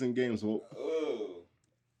scares in games. Well, Ugh.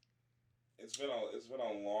 It's been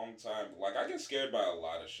a long time. Like I get scared by a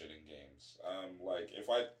lot of shit in games. Like if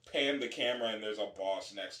I pan the camera and there's a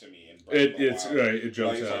boss next to me and It's right. It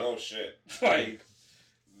jumps like, it's out. like, oh shit. Like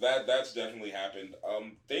that's definitely happened.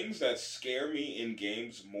 Things that scare me in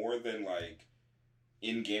games more than like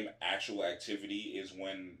in-game actual activity is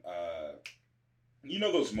when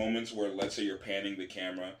those moments where let's say you're panning the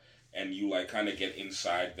camera and you like kind of get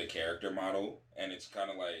inside the character model and it's kind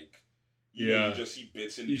of like you just see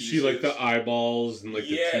bits and You pieces. see like the eyeballs and like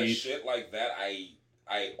the teeth. Shit like that.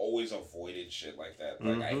 I always avoided shit like that.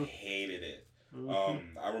 Like I hated it.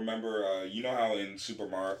 I remember, you know how in Super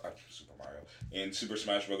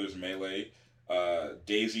Smash Brothers Melee,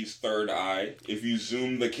 Daisy's third eye. If you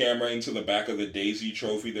zoom the camera into the back of the Daisy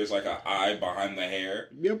trophy, there's like an eye behind the hair.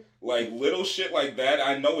 Yep. Like little shit like that.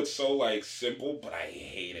 I know it's so like simple, but I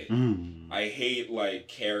hate it. I hate like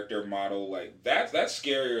character model like that's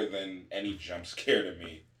scarier than any jump scare to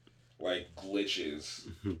me. Like glitches.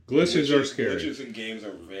 Glitches are scary. Glitches in games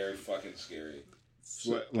are very fucking scary.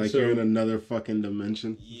 Like you're in another fucking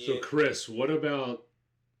dimension. Yeah. So Chris, what about?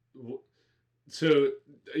 So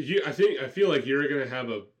I feel like you're gonna have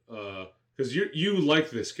a because you like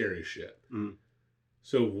the scary shit. Mm.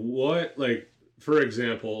 So what, like for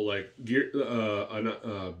example, like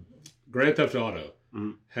Grand Theft Auto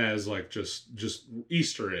has like just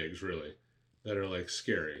Easter eggs really that are like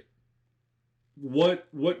scary.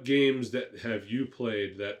 What games that have you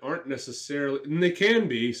played that aren't necessarily, and they can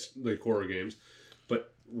be like horror games,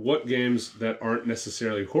 but what games that aren't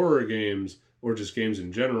necessarily horror games or just games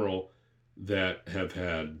in general that have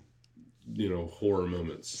had horror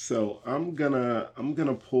moments? So I'm gonna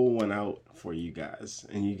pull one out for you guys,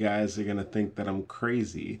 and you guys are gonna think that I'm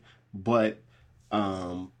crazy, but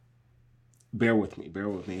bear with me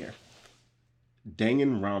here.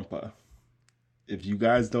 Danganronpa. If you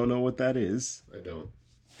guys don't know what that is, I don't.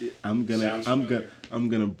 I'm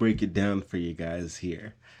gonna break it down for you guys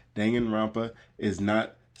here. Danganronpa is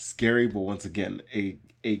not scary, but once again,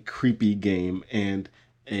 a creepy game and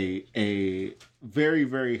a very,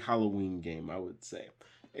 very Halloween game, I would say.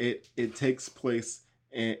 It takes place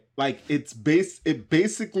and like it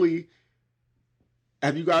basically.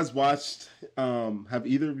 Have you guys watched? Have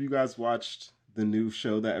either of you guys watched the new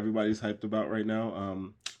show that everybody's hyped about right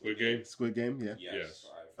now? Squid Game. Squid Game, yeah. Yes.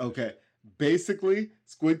 Okay. Basically,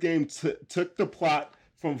 Squid Game took the plot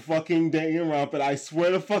from fucking Danganronpa. I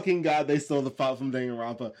swear to fucking God, they stole the plot from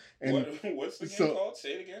Danganronpa. And what's the game called?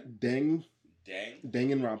 Say it again.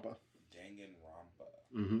 Danganronpa. Danganronpa.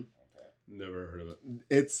 Mm-hmm. Okay. Never heard of it.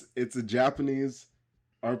 It's a Japanese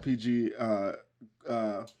RPG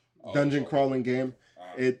dungeon crawling game.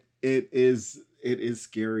 It is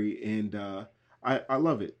scary and I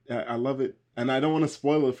love it. I love it. And I don't want to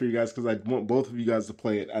spoil it for you guys because I want both of you guys to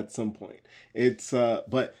play it at some point. It's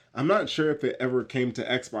but I'm not sure if it ever came to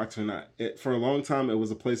Xbox or not. For a long time, it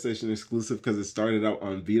was a PlayStation exclusive because it started out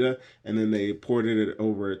on Vita and then they ported it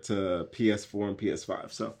over to PS4 and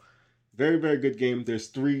PS5. So very, very good game. There's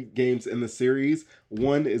 3 games in the series.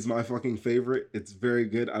 1 is my fucking favorite. It's very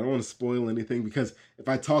good. I don't want to spoil anything because if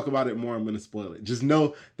I talk about it more, I'm going to spoil it. Just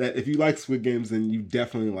know that if you like Squid Games, then you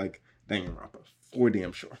definitely like Danganronpa. For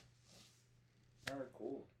damn sure. Alright,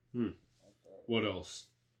 cool. What else?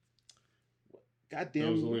 Goddamn.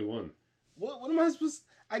 That was only one. What am I supposed to...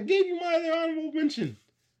 I gave you my other honorable mention.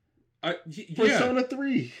 Yeah. Persona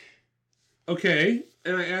 3. Okay,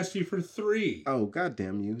 and I asked you for 3. Oh,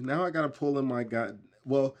 goddamn you. Now I got to pull in my god...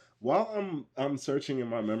 Well, while I'm searching in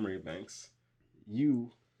my memory banks,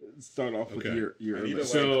 you start off with your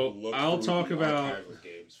So I'll talk about archive of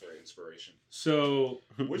games for inspiration. So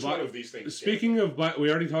Which one of these things? Speaking of, we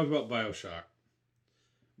already talked about BioShock.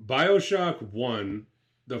 BioShock 1,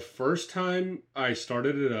 the first time I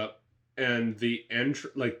started it up, and the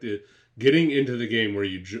the getting into the game where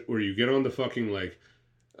you get on the fucking like,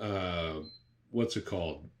 what's it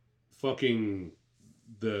called? Fucking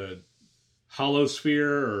the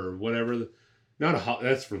holosphere or whatever.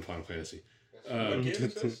 That's from Final Fantasy. What game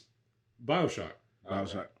is this? BioShock.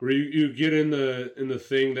 BioShock. Where you get in the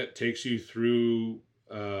thing that takes you through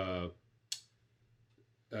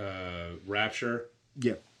Rapture.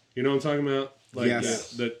 Yeah. You know what I'm talking about? Like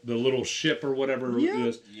yes. the little ship or whatever it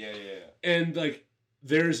is. Yeah. And like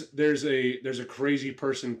there's a crazy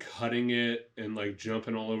person cutting it and like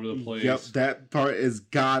jumping all over the place. Yep, that part is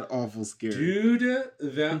god awful scary. Dude,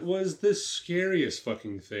 that was the scariest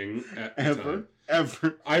fucking thing at the time.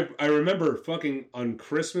 Ever. I remember fucking on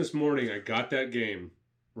Christmas morning I got that game,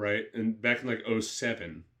 right? And back in like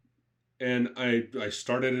 2007. And I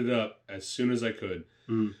started it up as soon as I could.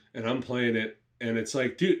 Mm. And I'm playing it and it's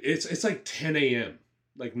like, dude, it's like 10 a.m.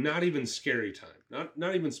 Like not even scary time.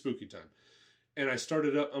 Not even spooky time. And I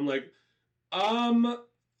started up, I'm like,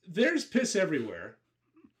 there's piss everywhere.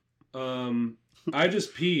 I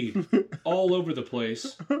just peed all over the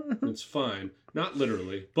place. It's fine. Not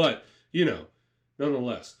literally, but you know,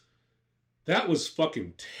 nonetheless, that was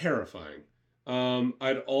fucking terrifying.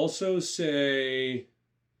 I'd also say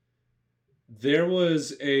there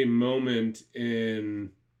was a moment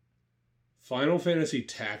in Final Fantasy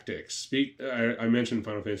Tactics. I mentioned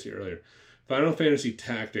Final Fantasy earlier. Final Fantasy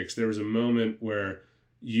Tactics, there was a moment where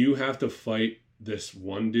you have to fight this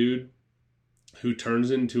one dude who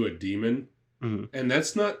turns into a demon. Mm-hmm. And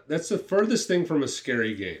that's the furthest thing from a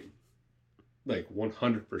scary game. Like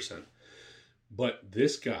 100%. But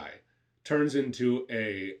this guy turns into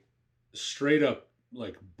a straight up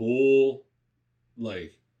like bull,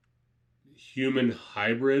 like human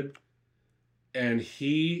hybrid. And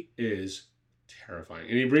he is terrifying.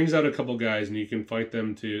 And he brings out a couple guys and you can fight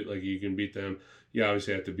them to, like, you can beat them. You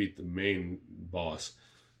obviously have to beat the main boss.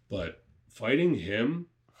 But fighting him,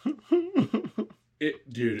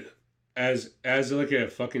 dude, as like a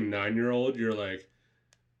fucking 9-year-old, you're like,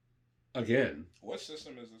 again. What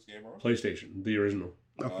system is this game on? PlayStation, the original.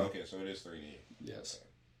 Okay, so it is 3D. Yes. Okay.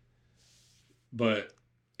 But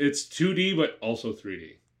it's 2D, but also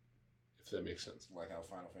 3D. If that makes sense. Like how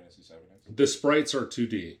Final Fantasy 7 is? The sprites are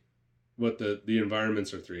 2D, but the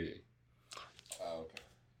environments are 3D. Oh,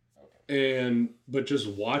 okay. But just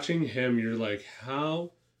watching him, you're like,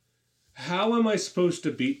 how am I supposed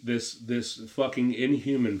to beat this fucking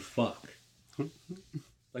inhuman fuck?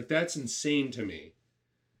 Like, that's insane to me.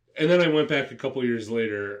 And then I went back a couple years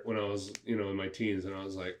later when I was, in my teens, and I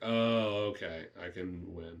was like, oh, okay, I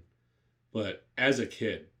can win. But as a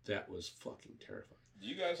kid, That was fucking terrifying. Do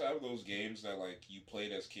you guys have those games that like you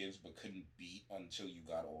played as kids but couldn't beat until you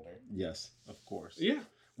got older? Yes, of course. Yeah.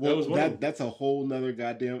 Well, that's a whole nother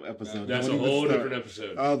goddamn episode. That's a whole different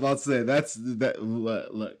episode. I was about to say that.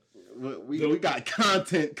 Look, we got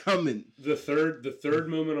content coming. The third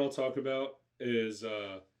moment I'll talk about is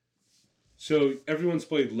so everyone's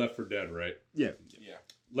played Left 4 Dead, right? Yeah.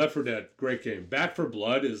 Left 4 Dead, great game. Back 4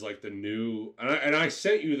 Blood is like the new, and I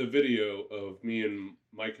sent you the video of me and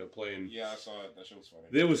Micah playing. Yeah, I saw it. That shit was funny.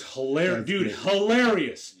 It was hilarious, dude. Great.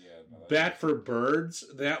 Hilarious. Yeah. No, Back 4 Birds,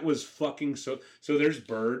 that was fucking so. So there's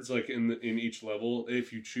birds like in each level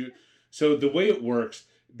if you choose. So the way it works,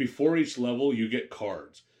 before each level you get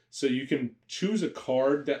cards. So you can choose a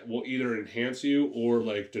card that will either enhance you or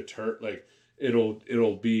like deter, like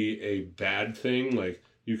it'll be a bad thing. Like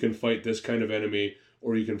you can fight this kind of enemy,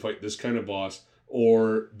 or you can fight this kind of boss,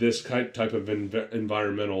 or this type of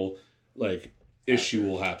environmental like issue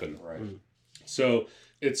will happen. Right. So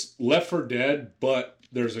it's Left 4 Dead, but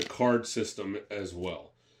there's a card system as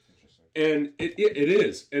well. And it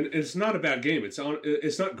is, and it's not a bad game. It's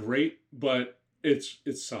not great, but it's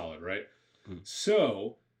solid, right?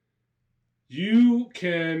 So you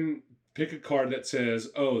can pick a card that says,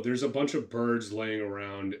 oh, there's a bunch of birds laying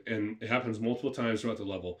around, and it happens multiple times throughout the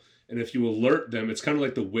level. And if you alert them, it's kind of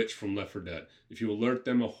like the witch from Left 4 Dead. If you alert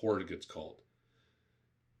them, a horde gets called.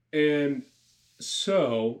 And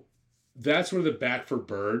so that's where the Back 4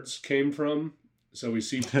 Birds came from. So we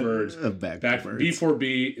see birds.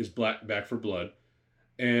 B4B is Back 4 Blood.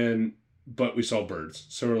 But we saw birds.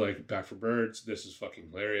 So we're like, Back 4 Birds, this is fucking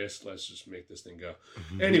hilarious. Let's just make this thing go.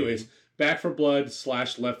 Anyways, Back 4 Blood /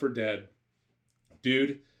 Left 4 Dead.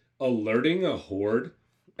 Dude, alerting a horde,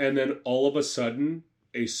 and then all of a sudden,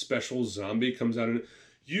 a special zombie comes out, and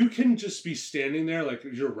you can just be standing there like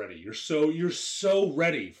you're ready. You're so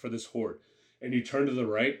ready for this horde. And you turn to the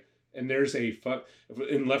right, and there's in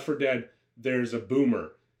Left 4 Dead, there's a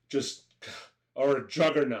boomer, or a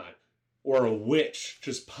juggernaut, or a witch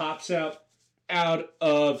just pops out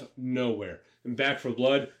of nowhere. In Back 4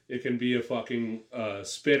 Blood, it can be a fucking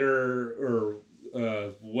spitter or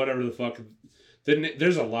whatever the fuck.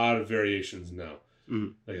 There's a lot of variations now.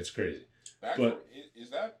 Like, it's crazy.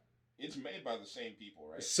 It's made by the same people,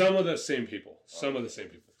 right? Some of the same people.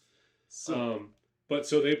 But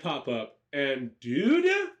so they pop up, and dude,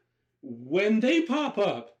 when they pop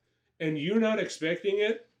up and you're not expecting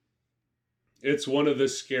it, it's one of the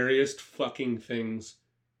scariest fucking things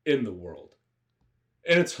in the world.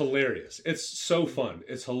 And it's hilarious. It's so fun.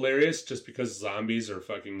 It's hilarious just because zombies are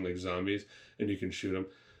fucking like zombies and you can shoot them.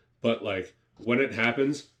 But like when it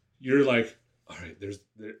happens, you're like, all right,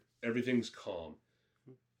 everything's calm.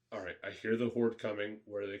 All right, I hear the horde coming.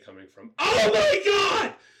 Where are they coming from? Oh my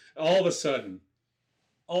God! All of a sudden,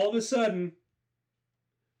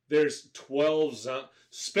 there's 12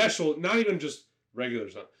 special, not even just regular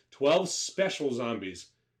zombies, 12 special zombies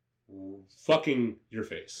fucking your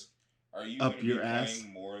face. Are you going to be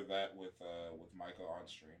playing more of that with Micah on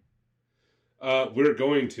stream? We're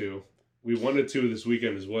going to. We wanted to this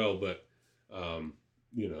weekend as well, but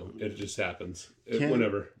it just happens.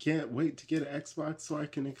 Whenever. Can't wait to get an Xbox so I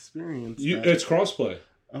can experience that. It's crossplay.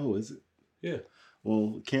 Oh, is it? Yeah.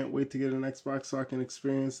 Well, can't wait to get an Xbox so I can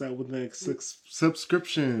experience that with the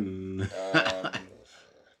subscription.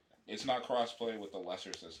 It's not crossplay with the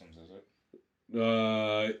lesser systems, is it?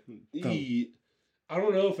 I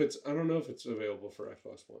don't know if it's available for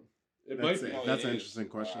Xbox One. Might be. That's an interesting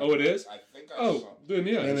question. Oh, it is? I think then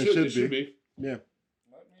yeah, and it should be. Yeah.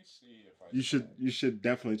 Let me see if I You should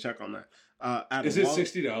definitely check on that. Adam, is it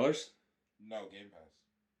 $60? No, Game Pass.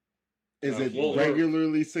 Is it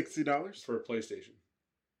regularly $60 for a PlayStation?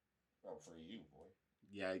 Oh, for you, boy.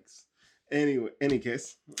 Yikes. Anyway, any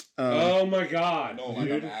case. Oh my God! No,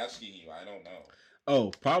 like I'm asking you. I don't know.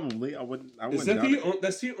 Oh, probably. I wouldn't. Is that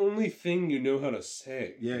that's the only thing you know how to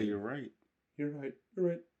say? Yeah, you're right. You're right.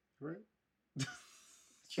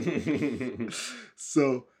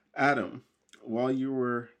 So, Adam, while you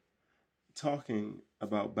were talking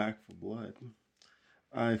about Back 4 Blood,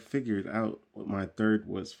 I figured out what my third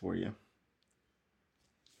was for you.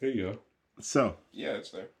 There you go. So. Yeah,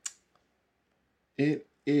 it's there. It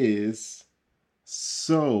is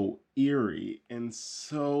so eerie and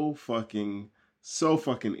so fucking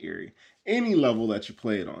eerie. Any level that you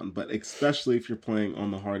play it on, but especially if you're playing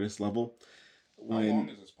on the hardest level. How long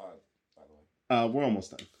is this pod, by the way? We're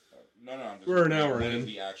almost done. No, we're an hour in.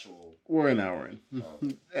 The actual... We're an hour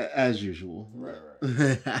in. As usual.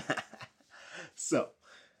 Right. So,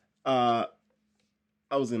 I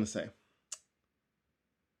was going to say,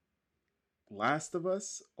 Last of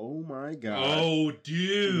Us, oh my god. Oh,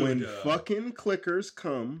 dude. When fucking clickers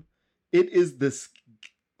come, it is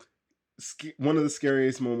one of the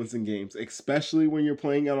scariest moments in games, especially when you're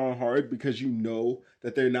playing it on hard, because you know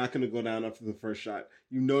that they're not going to go down after the first shot.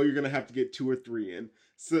 You know you're going to have to get 2 or 3 in.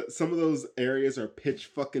 So some of those areas are pitch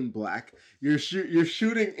fucking black. You're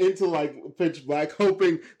shooting into like pitch black,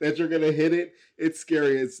 hoping that you're going to hit it. It's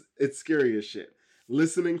scary. It's scary as shit.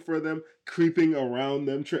 Listening for them, creeping around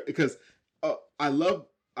them, because I love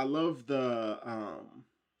that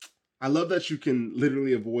you can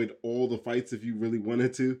literally avoid all the fights if you really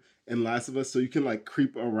wanted to in Last of Us, so you can like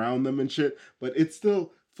creep around them and shit, but it's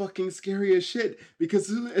still fucking scary as shit, because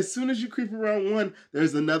as soon as you creep around one,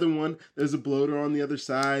 there's another one, there's a bloater on the other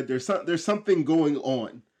side, there's something going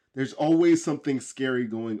on. There's always something scary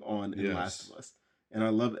going on in Last of Us, and I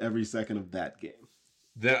love every second of that game.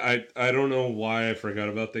 That I don't know why I forgot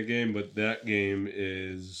about that game, but that game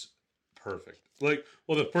is perfect. Like,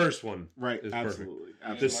 well, the first one is absolutely.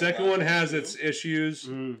 perfect. The second one has its issues.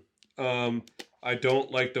 I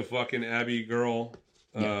don't like the fucking Abby girl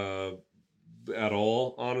at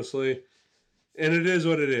all, honestly. And it is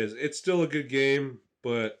what it is. It's still a good game,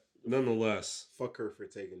 but nonetheless. Fuck her for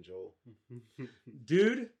taking Joel.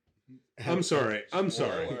 Dude, I'm sorry.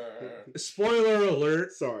 Spoiler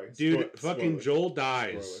alert. Sorry. Dude, fucking Joel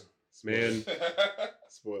dies. Spoiler. Man.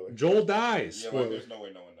 Spoiler. Joel dies. Yeah, like, there's no way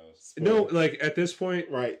no one knows. Spoiler. No, like, at this point...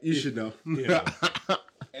 Right, you should know. Yeah.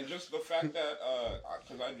 And just the fact that,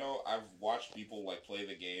 because I know I've watched people, like, play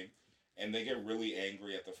the game, and they get really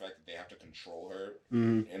angry at the fact that they have to control her.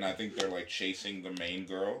 Mm-hmm. And I think they're, like, chasing the main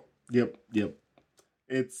girl. Yep.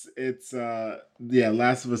 It's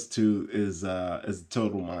Last of Us 2 is a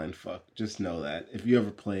total mindfuck. Just know that. If you ever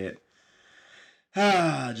play it,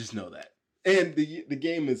 just know that. And the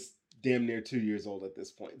game is damn near 2 years old at this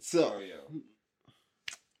point. So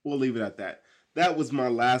we'll leave it at that. That was my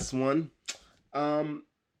last one.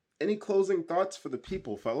 Any closing thoughts for the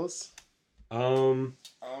people, fellas? I'm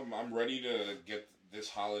ready to get this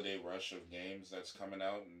holiday rush of games that's coming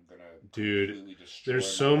out and gonna completely destroy. There's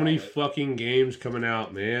so many fucking games coming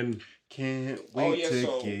out, man. Can't wait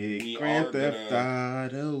to get Grand Theft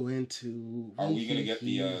Auto into. Are we gonna get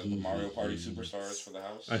the Mario Party Superstars for the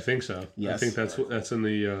house? I think so. Yes. I think that's in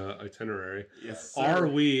the itinerary. Yes. Sir. Are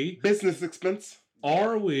we business expense?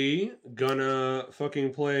 Are we gonna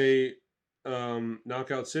fucking play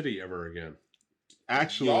Knockout City ever again?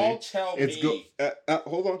 Actually, y'all tell me.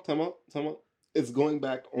 Hold on, time out. It's going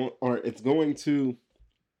back on, or it's going to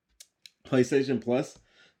PlayStation Plus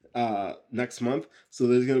next month. So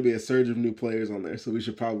there's going to be a surge of new players on there. So we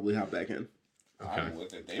should probably hop back in. Okay. I'm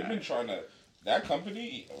with it. They've been trying to, that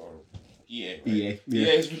company, or EA, right?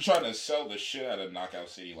 EA has been trying to sell the shit out of Knockout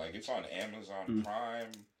City. Like, it's on Amazon Prime.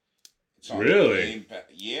 It's on really?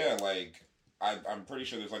 Yeah, like, I'm pretty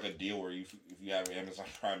sure there's like a deal where if you have Amazon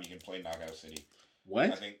Prime, you can play Knockout City.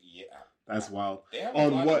 What? I think, That's wild.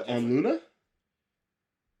 On what? On Luna?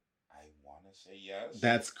 I want to say yes.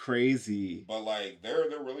 That's crazy. But like they're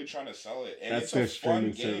really trying to sell it, and that's it's a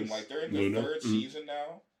fun game. Service. Like they're in the third season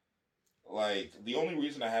now. Like the only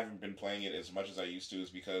reason I haven't been playing it as much as I used to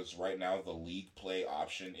is because right now the league play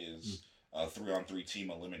option is 3-on-3 team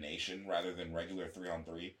elimination rather than regular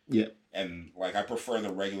 3-on-3. Yep. And like I prefer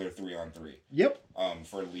the regular 3-on-3. Yep.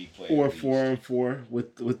 For league play. Or 4-on-4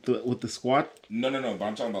 with the squad. No. But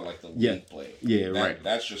I'm talking about like the league play. Yeah, right.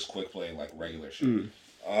 That's just quick play, like regular shit.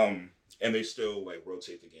 And they still like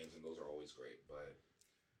rotate the games, and those are always great. But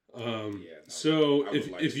so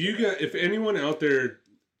if anyone out there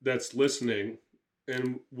that's listening,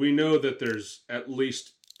 and we know that there's at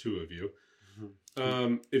least 2 of you.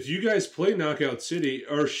 If you guys play Knockout City,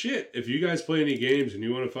 or shit, if you guys play any games and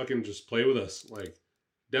you want to fucking just play with us, like,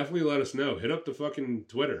 definitely let us know. Hit up the fucking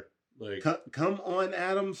Twitter. Like, come on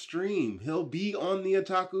Adam's stream. He'll be on the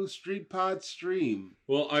Otaku Street Pod stream.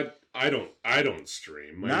 Well, I don't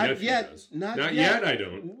stream. My Not nephew yet. does. Not yet. I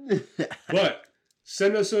don't. But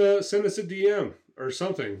send us a DM or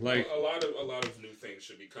something. Like a lot of new things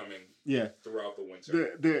should be coming. Yeah. Throughout the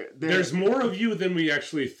winter. There's more of you than we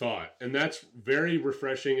actually thought, and that's very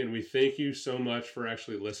refreshing. And we thank you so much for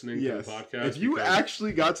actually listening to the podcast. If you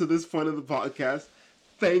actually got to this point of the podcast,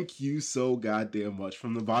 thank you so goddamn much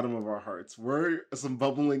from the bottom of our hearts. We're some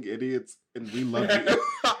bubbling idiots, and we love you.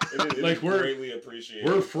 Like we're greatly appreciated.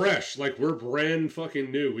 We're fresh, like we're brand fucking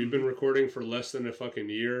new. We've been recording for less than a fucking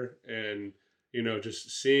year, and just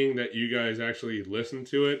seeing that you guys actually listen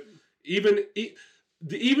to it, even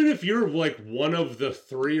if you're like one of the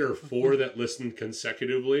 3 or 4 that listen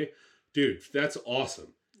consecutively, dude, that's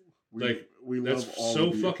awesome. We that's love all so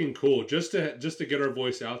of you. fucking cool. Just to get our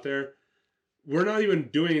voice out there. we're not even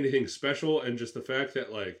doing anything special, and just the fact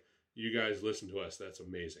that like you guys listen to us, that's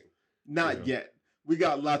amazing. Not yet. We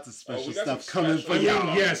got lots of special got stuff some coming special- for I mean,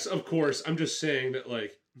 y'all. yes, of course. I'm just saying that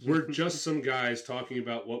like we're just some guys talking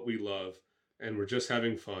about what we love, and we're just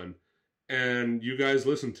having fun, and you guys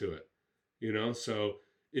listen to it, you know. So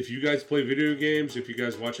if you guys play video games, if you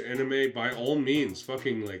guys watch anime, by all means,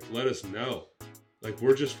 fucking like let us know. Like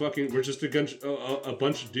we're just a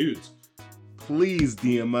bunch of dudes. Please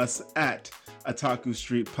DM us at Otaku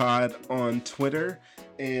Street Pod on Twitter,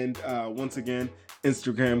 and once again,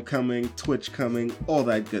 Instagram coming, Twitch coming, all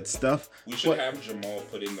that good stuff. We should have Jamal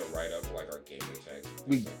put in the write up like our gamer tags. and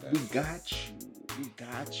We things like that. got you. We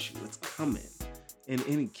got you. It's coming. In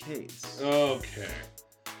any case, Okay.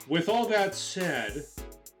 With all that said,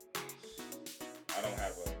 I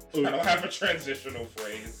don't have a transitional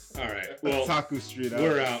phrase. all right. Well, Otaku Street out.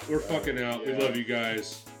 we're out. We're fucking out. We Yeah. love you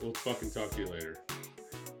guys. We'll fucking talk to you later.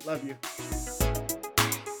 Love you.